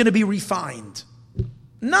is going to be refined.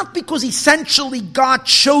 Not because essentially God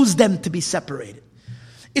chose them to be separated.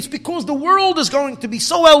 It's because the world is going to be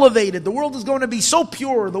so elevated, the world is going to be so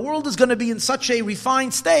pure, the world is going to be in such a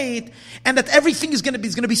refined state, and that everything is going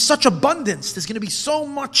to be such abundance. There's going to be so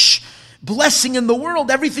much blessing in the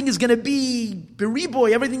world. Everything is going to be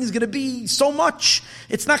beriboy. Everything is going to be so much.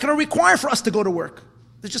 It's not going to require for us to go to work.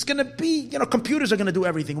 There's just going to be, computers are going to do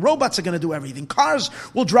everything. Robots are going to do everything. Cars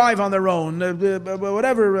will drive on their own.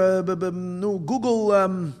 Google,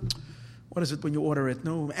 what is it when you order it?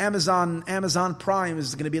 No, Amazon Prime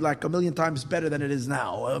is going to be like 1,000,000 times better than it is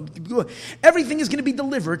now. Everything is going to be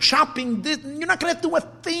delivered. Shopping, you're not going to have to do a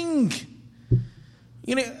thing.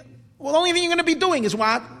 The only thing you're going to be doing is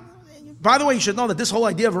what? By the way, you should know that this whole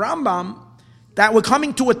idea of Rambam, that we're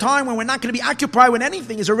coming to a time when we're not going to be occupied with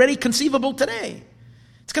anything, is already conceivable today.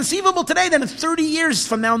 It's conceivable today that in 30 years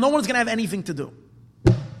from now, no one's going to have anything to do.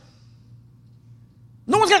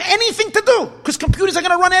 No one's going to have anything to do because computers are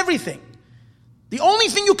going to run everything. The only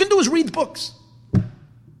thing you can do is read books.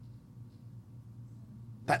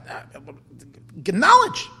 Get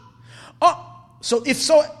knowledge. But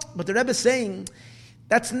the Rebbe is saying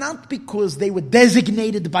that's not because they were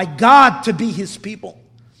designated by God to be His people.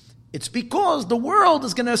 It's because the world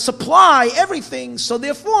is going to supply everything, so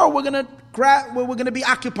therefore we're going to be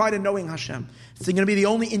occupied in knowing Hashem. It's going to be the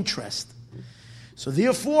only interest. So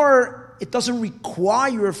therefore, it doesn't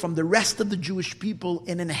require from the rest of the Jewish people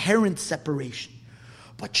an inherent separation.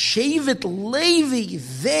 But Shevet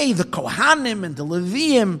Levi, the Kohanim and the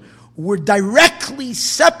Leviim, were directly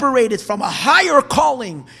separated from a higher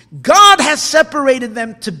calling. God has separated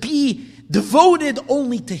them to be devoted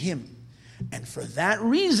only to Him. And for that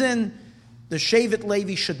reason, the Shevet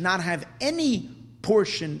Levi should not have any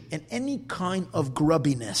portion in any kind of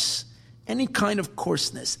grubbiness, any kind of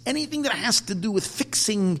coarseness, anything that has to do with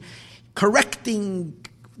fixing, correcting,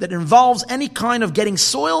 that involves any kind of getting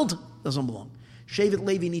soiled, doesn't belong. Shevet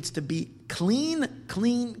Levi needs to be clean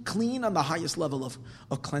on the highest level of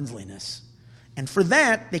cleanliness. And for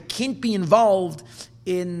that, they can't be involved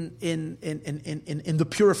in the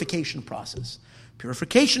purification process.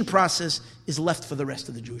 Purification process is left for the rest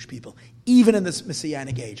of the Jewish people, even in this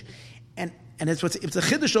Messianic age. And it's a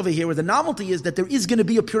chiddush over here, where the novelty is that there is going to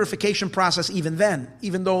be a purification process even then,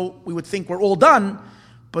 even though we would think we're all done.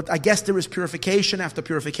 But I guess there is purification after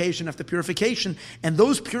purification after purification, and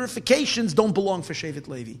those purifications don't belong for Shevet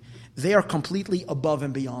Levi. They are completely above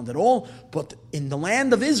and beyond it all. But in the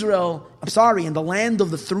land of Israel, in the land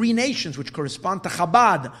of the 3 nations, which correspond to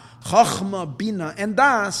Chabad, Chachma, Bina, and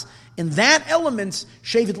Das, in that elements,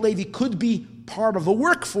 Shevet Levi could be part of the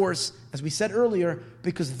workforce, as we said earlier,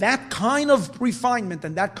 because that kind of refinement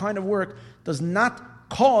and that kind of work does not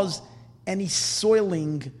cause any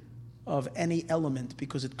soiling of any element,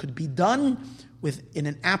 because it could be done in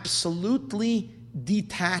an absolutely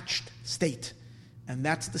detached state. And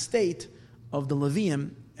that's the state of the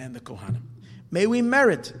Leviim and the Kohanim. May we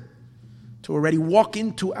merit to already walk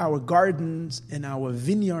into our gardens and our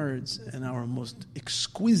vineyards and our most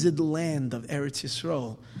exquisite land of Eretz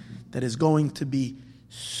Yisrael that is going to be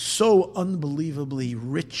so unbelievably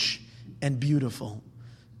rich and beautiful.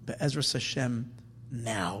 Be'ezras Hashem,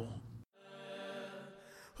 now.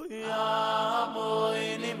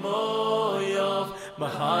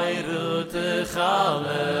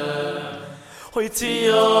 Hoy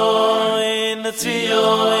Tzion,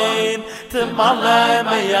 Temalei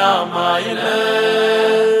Mayamayle,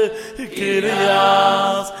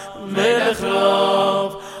 Kiryas Melech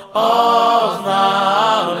Rov, Och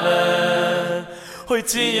Naale. Hoy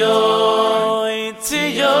Tzion,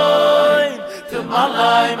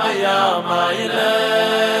 Temalei Mayamayle,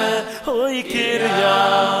 Hoy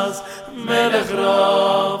Kiryas Melech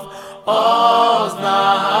Rov, Och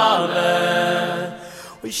Naale.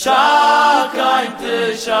 We shall Shakain te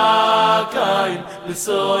shakain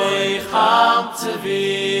L'soy cham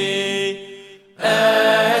tvi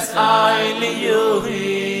Es ayli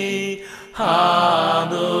yuhi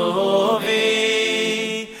Hanovi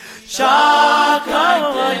Shakain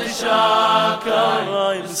te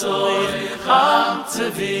shakain L'soy cham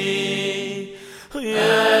tvi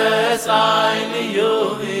Es ayli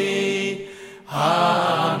yuhi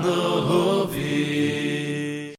Hanovi